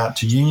shout out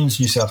to Unions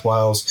New South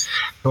Wales,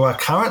 who are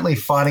currently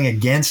fighting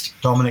against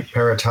Dominic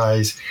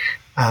Perrottet's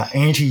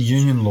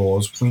anti-union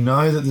laws. We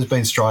know that there's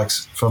been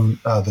strikes from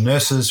the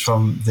nurses,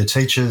 from the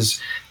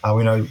teachers.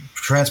 We know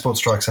transport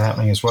strikes are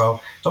happening as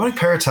well. Dominic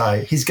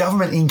Perrottet, his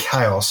government in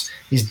chaos,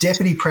 his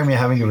deputy premier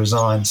having to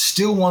resign,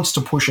 still wants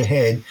to push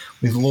ahead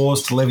with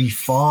laws to levy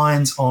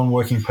fines on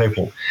working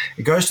people.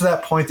 It goes to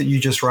that point that you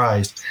just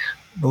raised.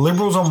 The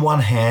Liberals, on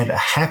one hand, are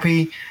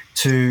happy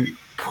to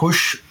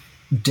push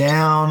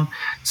down,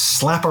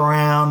 slap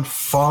around,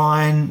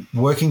 fine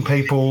working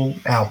people,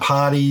 our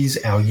parties,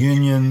 our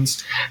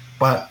unions.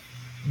 But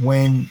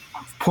when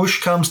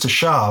push comes to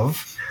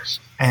shove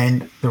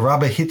and the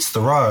rubber hits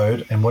the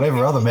road, and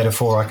whatever other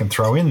metaphor I can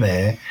throw in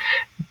there,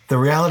 the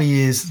reality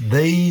is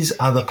these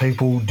are the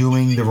people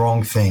doing the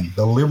wrong thing.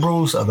 The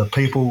Liberals are the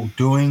people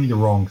doing the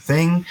wrong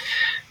thing.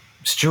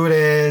 Stuart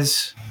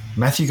Ayres,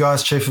 Matthew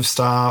Guy's Chief of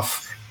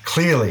Staff,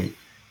 clearly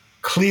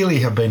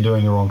have been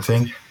doing the wrong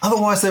thing.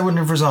 Otherwise, they wouldn't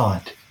have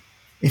resigned.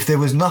 If there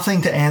was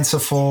nothing to answer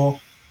for,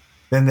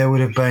 then there would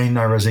have been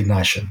no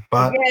resignation.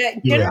 But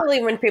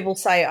generally when people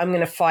say, I'm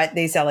going to fight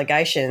these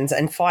allegations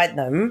and fight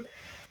them,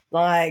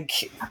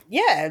 like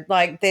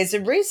there's a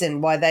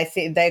reason why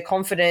they're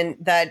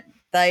confident that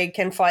they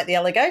can fight the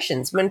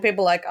allegations. When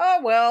people are like,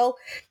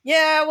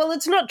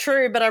 it's not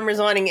true, but I'm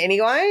resigning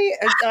anyway.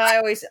 I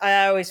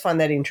always find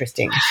that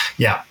interesting.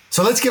 Yeah.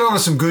 So let's get on to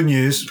some good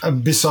news.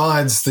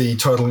 Besides the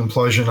total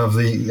implosion of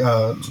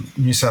the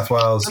New South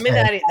Wales.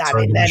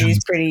 That is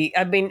pretty.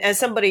 I mean, as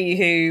somebody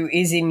who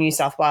is in New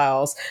South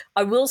Wales,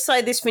 I will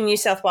say this for New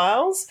South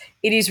Wales.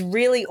 It is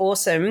really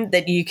awesome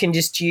that you can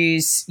just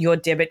use your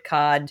debit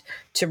card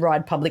to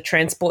ride public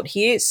transport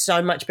here.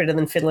 So much better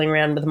than fiddling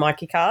around with a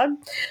Myki card.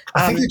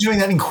 I think they're doing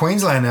that in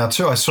Queensland now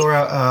too. I saw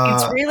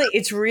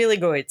it's really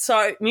good.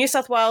 So New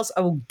South Wales,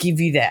 I will give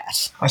you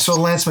that. I saw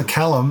Lance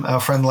McCallum, our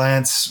friend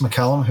Lance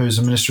McCallum, who's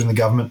a minister in the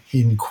government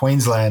in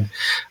Queensland,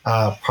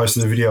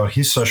 posted a video on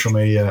his social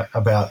media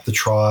about the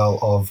trial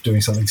of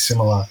doing something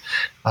similar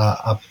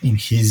up in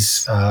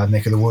his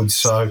neck of the woods.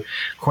 So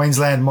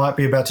Queensland might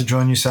be about to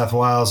join New South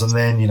Wales, and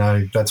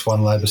then, that's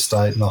one Labor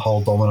state and the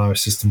whole domino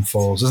system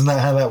falls. Isn't that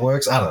how that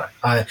works? I don't know.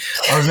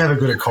 I was never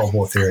good at Cold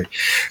War theory.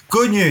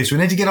 Good news. We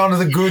need to get on to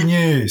the good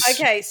news.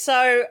 Okay,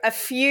 so a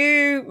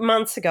few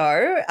months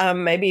ago,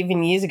 maybe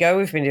even years ago,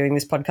 we've been doing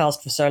this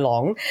podcast for so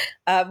long,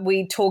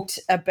 we talked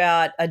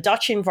about a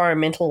Dutch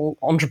environmental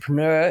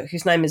entrepreneur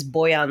whose name is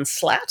Boyan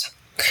Slat.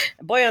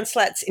 Boyan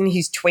Slat's in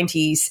his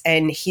 20s,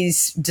 and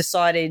he's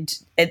decided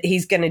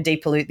he's going to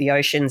depollute the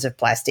oceans of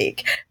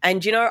plastic.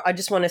 And, I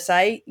just want to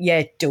say,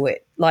 do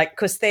it.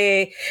 Because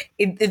there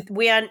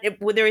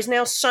is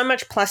now so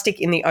much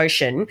plastic in the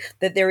ocean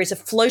that there is a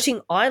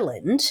floating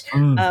island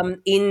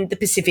in the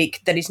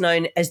Pacific that is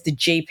known as the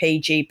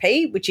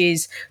GPGP, which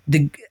is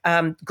the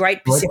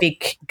Great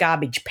Pacific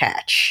Garbage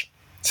Patch.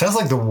 Sounds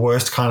like the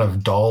worst kind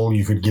of doll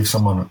you could give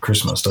someone at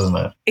Christmas, doesn't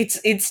it?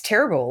 It's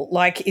terrible.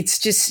 It's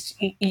just,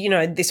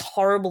 this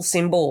horrible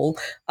symbol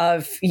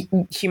of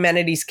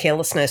humanity's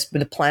carelessness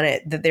with the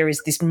planet, that there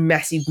is this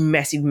massive,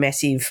 massive,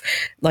 massive,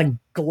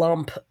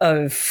 glump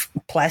of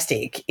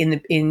plastic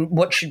in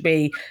what should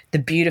be the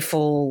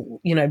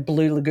beautiful,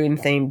 blue lagoon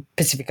themed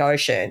Pacific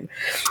Ocean.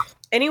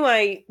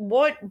 Anyway,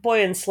 what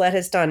Boyan Slat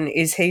has done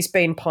is he's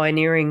been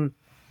pioneering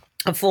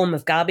a form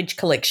of garbage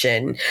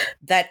collection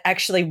that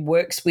actually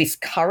works with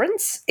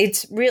currents.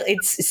 It's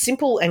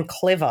simple and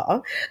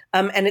clever,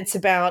 and it's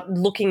about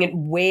looking at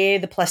where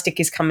the plastic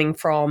is coming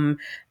from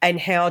and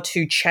how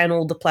to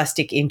channel the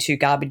plastic into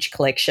garbage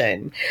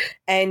collection.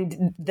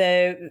 And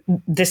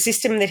the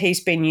system that he's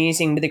been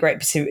using with the Great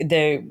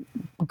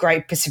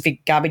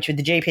Pacific Garbage with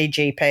the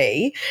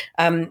GPGP,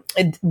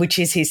 which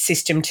is his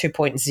system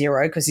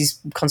 2.0, because he's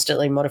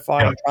constantly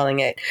modifying and trialing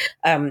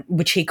it,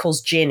 which he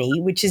calls Jenny,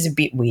 which is a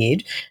bit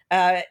weird.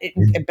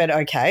 But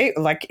okay,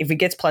 if it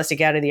gets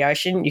plastic out of the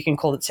ocean, you can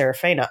call it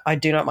Serafina. I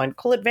do not mind.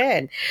 Call it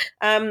Van.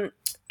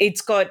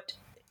 It's got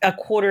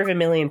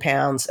 250,000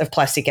 pounds of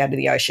plastic out of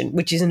the ocean,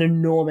 which is an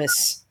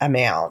enormous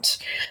amount.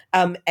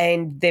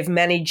 And they've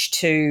managed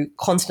to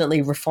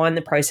constantly refine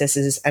the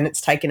processes, and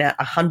it's taken out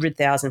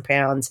 100,000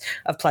 pounds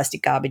of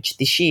plastic garbage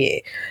this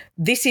year.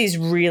 This is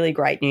really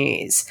great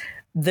news.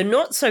 The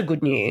not so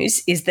good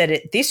news is that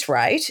at this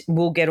rate,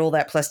 we'll get all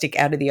that plastic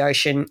out of the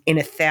ocean in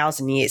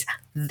 1,000 years.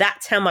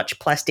 That's how much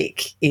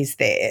plastic is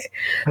there.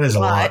 That is a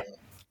lot.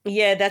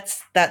 Yeah,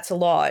 that's a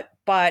lot.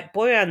 But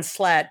Boyan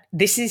Slat,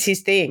 this is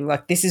his thing.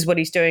 This is what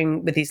he's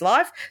doing with his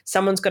life.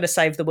 Someone's got to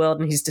save the world,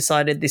 and he's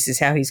decided this is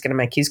how he's going to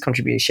make his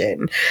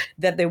contribution.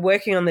 That they're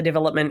working on the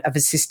development of a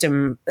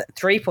system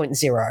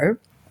 3.0,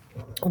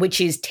 which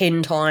is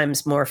 10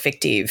 times more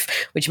effective,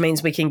 which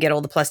means we can get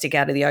all the plastic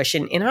out of the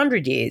ocean in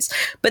 100 years.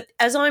 But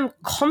as I'm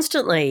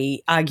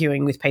constantly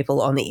arguing with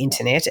people on the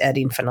internet ad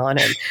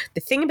infinitum, the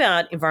thing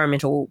about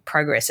environmental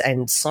progress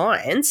and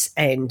science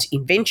and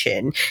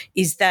invention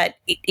is that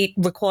it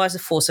requires a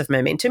force of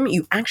momentum.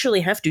 You actually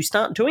have to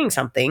start doing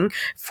something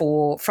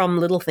from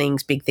little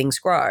things, big things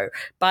grow.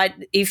 But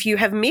if you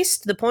have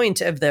missed the point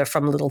of the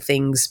from little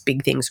things,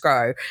 big things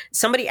grow,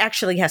 somebody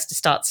actually has to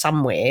start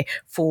somewhere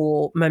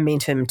for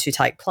momentum to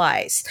take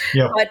place.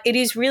 Yep. But it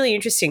is really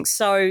interesting.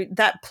 So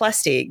that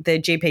plastic, the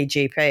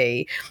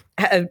GPGP,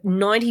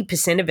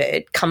 90% of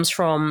it comes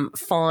from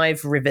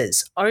 5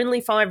 rivers.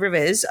 Only 5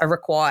 rivers are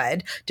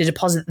required to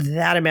deposit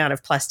that amount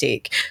of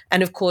plastic.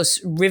 And of course,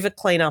 river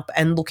cleanup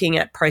and looking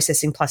at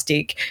processing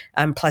plastic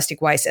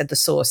waste at the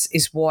source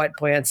is what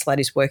Boyan Slat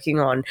is working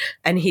on.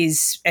 And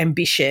his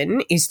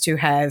ambition is to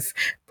have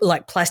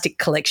like plastic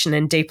collection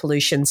and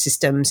depollution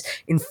systems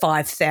in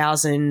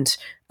 5,000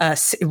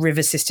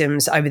 river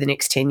systems over the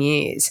next 10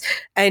 years.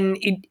 And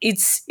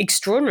it's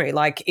extraordinary.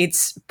 Like,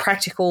 it's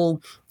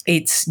practical,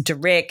 it's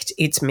direct,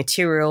 it's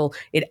material,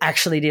 it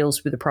actually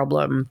deals with the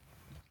problem.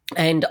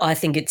 And I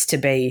think it's to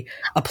be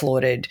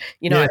applauded.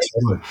 You know,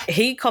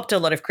 he copped a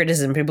lot of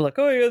criticism. People are like,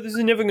 oh, yeah, this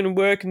is never going to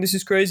work and this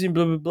is crazy and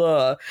blah, blah,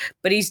 blah.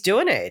 But he's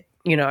doing it,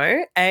 you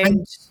know.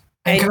 And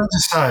can I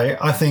just say,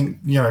 I think,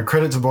 you know,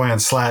 credit to Boyan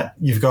Slat.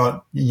 You've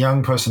got a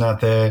young person out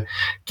there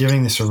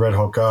giving this a red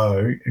hot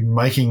go,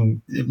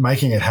 making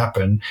it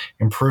happen,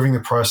 improving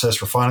the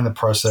process, refining the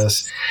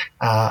process.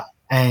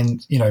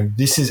 And, you know,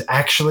 this is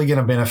actually going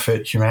to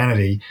benefit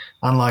humanity,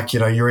 unlike, you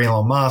know, your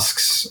Elon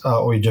Musks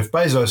or your Jeff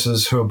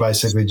Bezoses, who are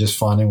basically just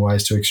finding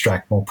ways to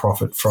extract more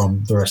profit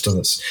from the rest of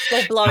us.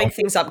 They're blowing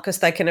things up because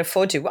they can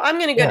afford to. Well, I'm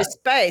going to go to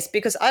space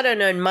because I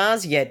don't own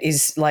Mars yet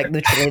is like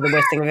literally the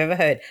worst thing I've ever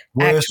heard.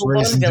 Worst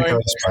reason to go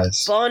to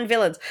space. Bond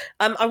villains.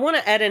 I want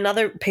to add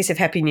another piece of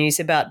happy news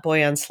about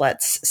Boyan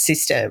Slat's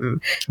system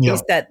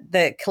is that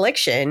the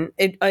collection,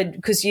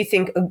 because you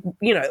think,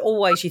 you know,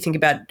 always you think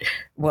about,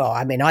 well,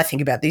 I mean, I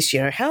think about this,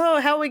 you know, how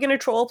are we going to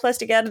trawl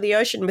plastic out of the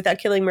ocean without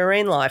killing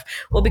marine life?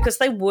 Well, because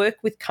they work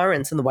with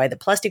currents and the way the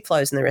plastic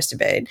flows and the rest of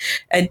it.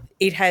 And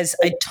it has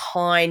a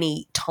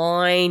tiny,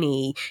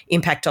 tiny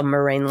impact on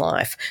marine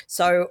life.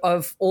 So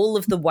of all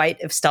of the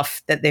weight of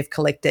stuff that they've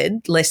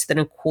collected, less than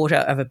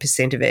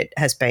 0.25% of it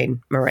has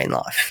been marine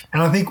life.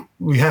 And I think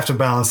we have to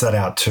balance that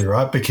out too,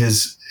 right?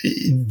 Because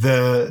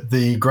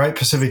the Great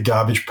Pacific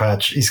Garbage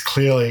Patch is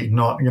clearly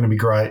not going to be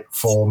great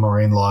for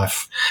marine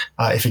life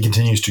if it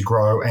continues to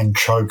grow and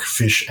choke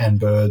fish and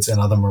birds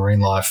and other marine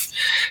life.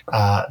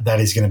 That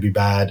is going to be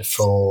bad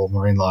for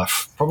marine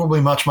life. Probably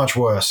much, much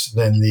worse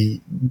than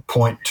the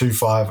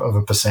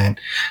 0.25%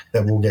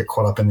 that will get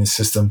caught up in this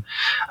system.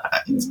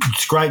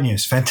 It's great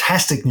news,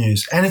 fantastic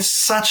news. And it's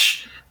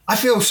such... I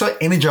feel so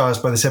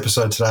energized by this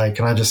episode today,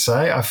 can I just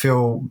say? I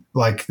feel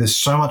like there's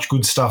so much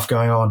good stuff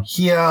going on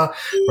here,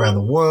 around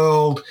the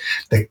world.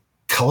 The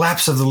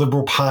collapse of the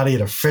Liberal Party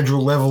at a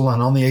federal level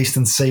and on the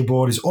eastern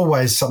seaboard is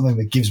always something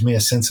that gives me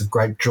a sense of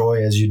great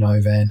joy, as you know,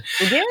 Van.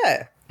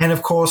 Yeah. And,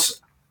 of course,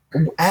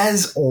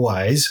 as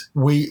always,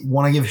 we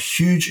want to give a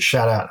huge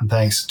shout-out and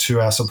thanks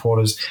to our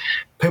supporters,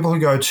 people who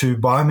go to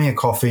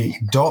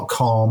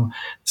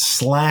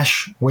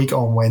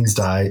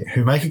buymeacoffee.com/weekonwednesday,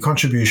 who make a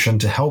contribution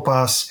to help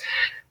us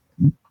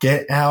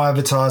get our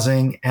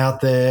advertising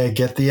out there,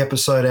 get the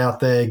episode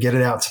out there, get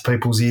it out to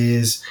people's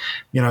ears.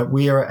 You know,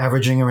 we are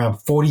averaging around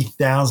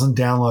 40,000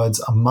 downloads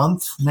a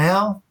month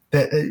now,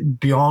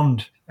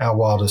 beyond our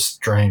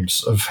wildest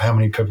dreams of how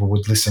many people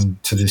would listen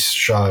to this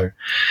show.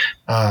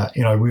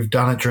 You know, we've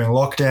done it during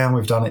lockdown.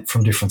 We've done it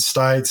from different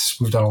states.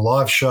 We've done a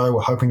live show.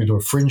 We're hoping to do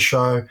a fringe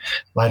show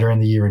later in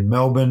the year in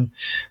Melbourne.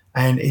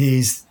 And it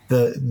is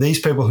these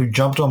people who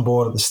jumped on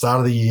board at the start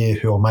of the year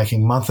who are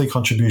making monthly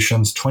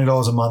contributions,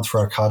 $20 a month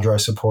for our Cadre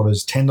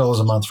supporters, $10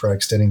 a month for our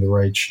Extending the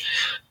Reach,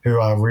 who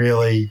are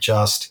really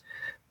just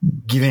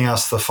giving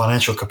us the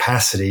financial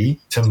capacity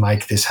to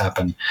make this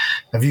happen.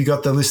 Have you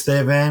got the list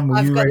there, Van?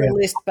 I've got the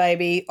list,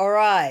 baby. All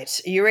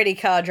right. Are you ready,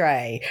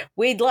 Cadre?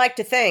 We'd like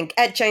to thank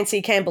at Jane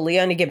C. Campbell,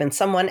 Leona Gibbons,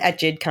 someone at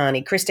Jed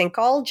Carney, Christine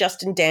Cole,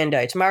 Justin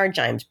Dando, Tamara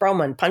James,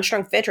 Bronwyn, Punch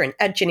Drunk Veteran,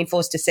 at Jenny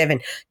Forster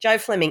 7, Joe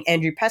Fleming,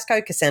 Andrew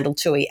Pascoe, Cassandra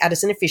Tui,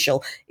 Addison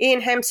Official,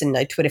 Ian Hampson,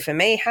 no Twitter for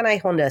me, Hannah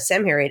Honda,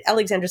 Sam Harriet,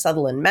 Alexandra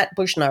Sutherland, Matt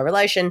Bush, no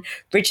relation,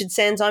 Richard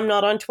Sands, I'm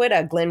not on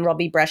Twitter, Glenn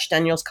Robbie, Brash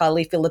Daniels,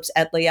 Kylie Phillips,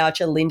 at Lee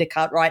Archer, Linda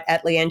Cartwright,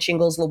 at Leanne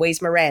Shingles,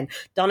 Louise Moran,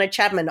 Donna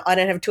Chapman, I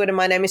don't have Twitter,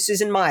 my name is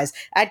Susan Myers,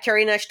 at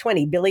Kerry Nash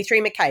 20, Billy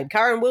 3 McCabe,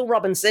 Karen Will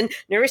Robinson,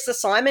 Narissa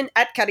Simon,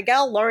 at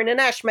Cadigal, Lauren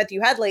and Ash, Matthew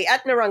Hadley,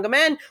 at Narunga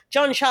Man,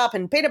 John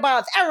Sharpen, Peter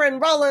Barth,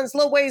 Aaron Rollins,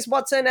 Louise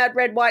Watson, at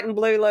Red, White and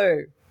Blue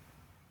Lou.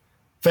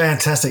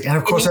 Fantastic. And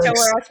of course, where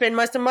I spend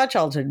most of my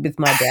childhood with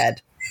my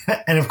dad.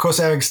 And, of course,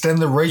 our Extend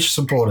the Reach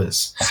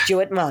supporters.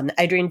 Stuart Munn,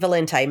 Adrian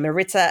Valente,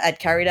 Maritza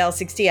at Carrydale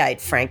 68,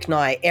 Frank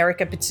Nye,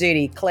 Erica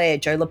Pizzuti, Claire,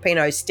 Joe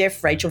Lupino,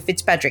 Steph, Rachel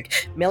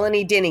Fitzpatrick,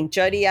 Melanie Denning,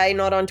 Jodie A.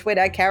 Not on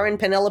Twitter, Karen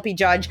Penelope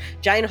Judge,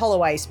 Jane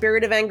Holloway,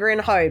 Spirit of Anger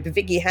and Hope,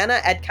 Vicky Hannah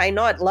at K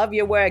Knight, Love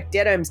Your Work,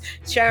 Dedhams,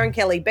 Sharon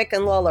Kelly, Beck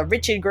and Lola,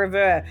 Richard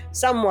Graver,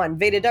 Someone,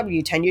 Vita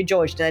W, Tanya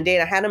George,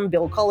 Nadina Hannam,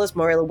 Bill Collis,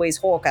 Maria Louise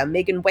Hawker,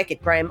 Megan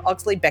Weckett, Graham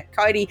Oxley, Beck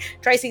Cody,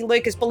 Tracy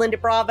Lucas, Belinda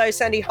Bravo,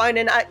 Sandy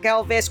Honan at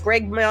Galvest,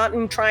 Greg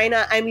Martin,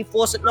 Trainer, Amy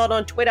Fawcett, Not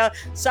on Twitter,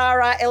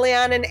 Sarah,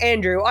 Eliane and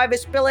Andrew, Ivor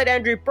Spillett,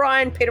 Andrew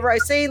Bryan, Peter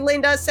O.C.,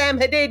 Linda, Sam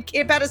Hadid,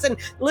 Keir Patterson,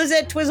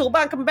 Lizette Twizzle,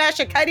 Bunkum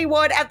Basher, Katie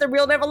White at The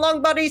Real Never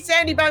Longbody,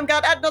 Sandy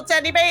Baumgart at Not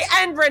Sandy B,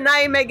 and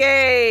Renee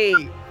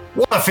McGee.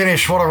 What a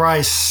finish. What a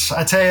race.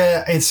 I tell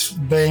you, it's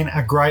been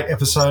a great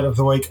episode of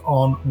The Week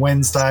on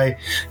Wednesday.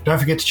 Don't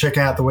forget to check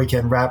out the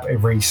Weekend Wrap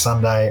every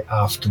Sunday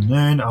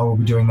afternoon. I will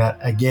be doing that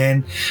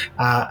again.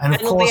 And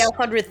of it'll course, be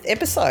our 100th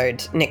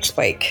episode next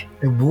week.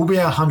 It will be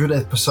our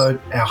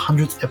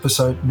 100th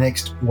episode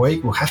next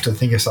week. We'll have to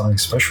think of something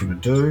special to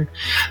do.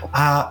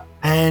 I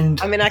can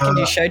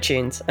do show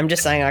tunes. I'm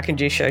just saying I can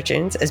do show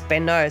tunes. As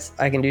Ben knows,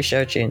 I can do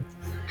show tunes.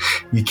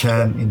 You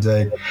can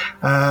indeed.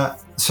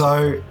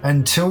 So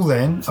until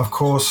then, of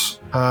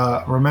course,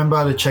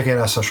 remember to check out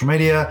our social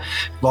media,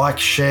 like,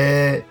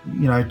 share,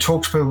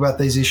 talk to people about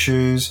these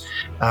issues,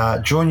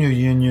 join your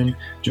union,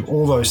 do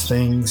all those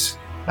things.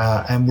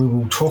 And we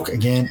will talk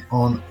again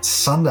on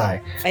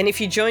Sunday. And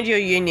if you joined your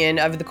union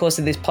over the course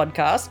of this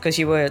podcast because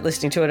you were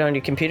listening to it on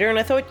your computer and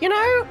I thought,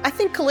 I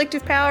think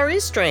collective power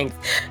is strength,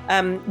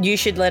 you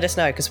should let us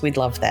know because we'd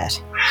love that.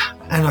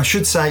 And I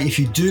should say, if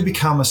you do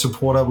become a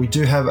supporter, we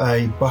do have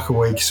a $1 a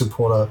week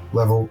supporter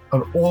level,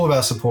 and all of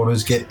our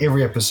supporters get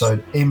every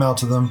episode emailed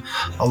to them,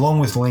 along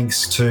with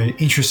links to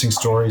interesting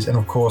stories. And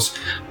of course,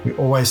 we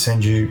always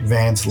send you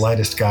Van's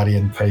latest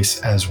Guardian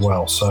piece as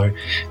well. So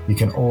you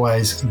can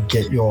always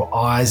get your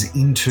eyes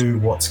into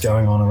what's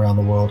going on around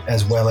the world,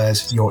 as well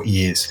as your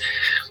ears.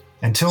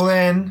 Until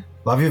then,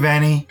 love you,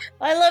 Vanny.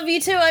 I love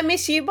you too. I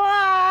miss you.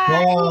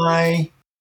 Bye. Bye.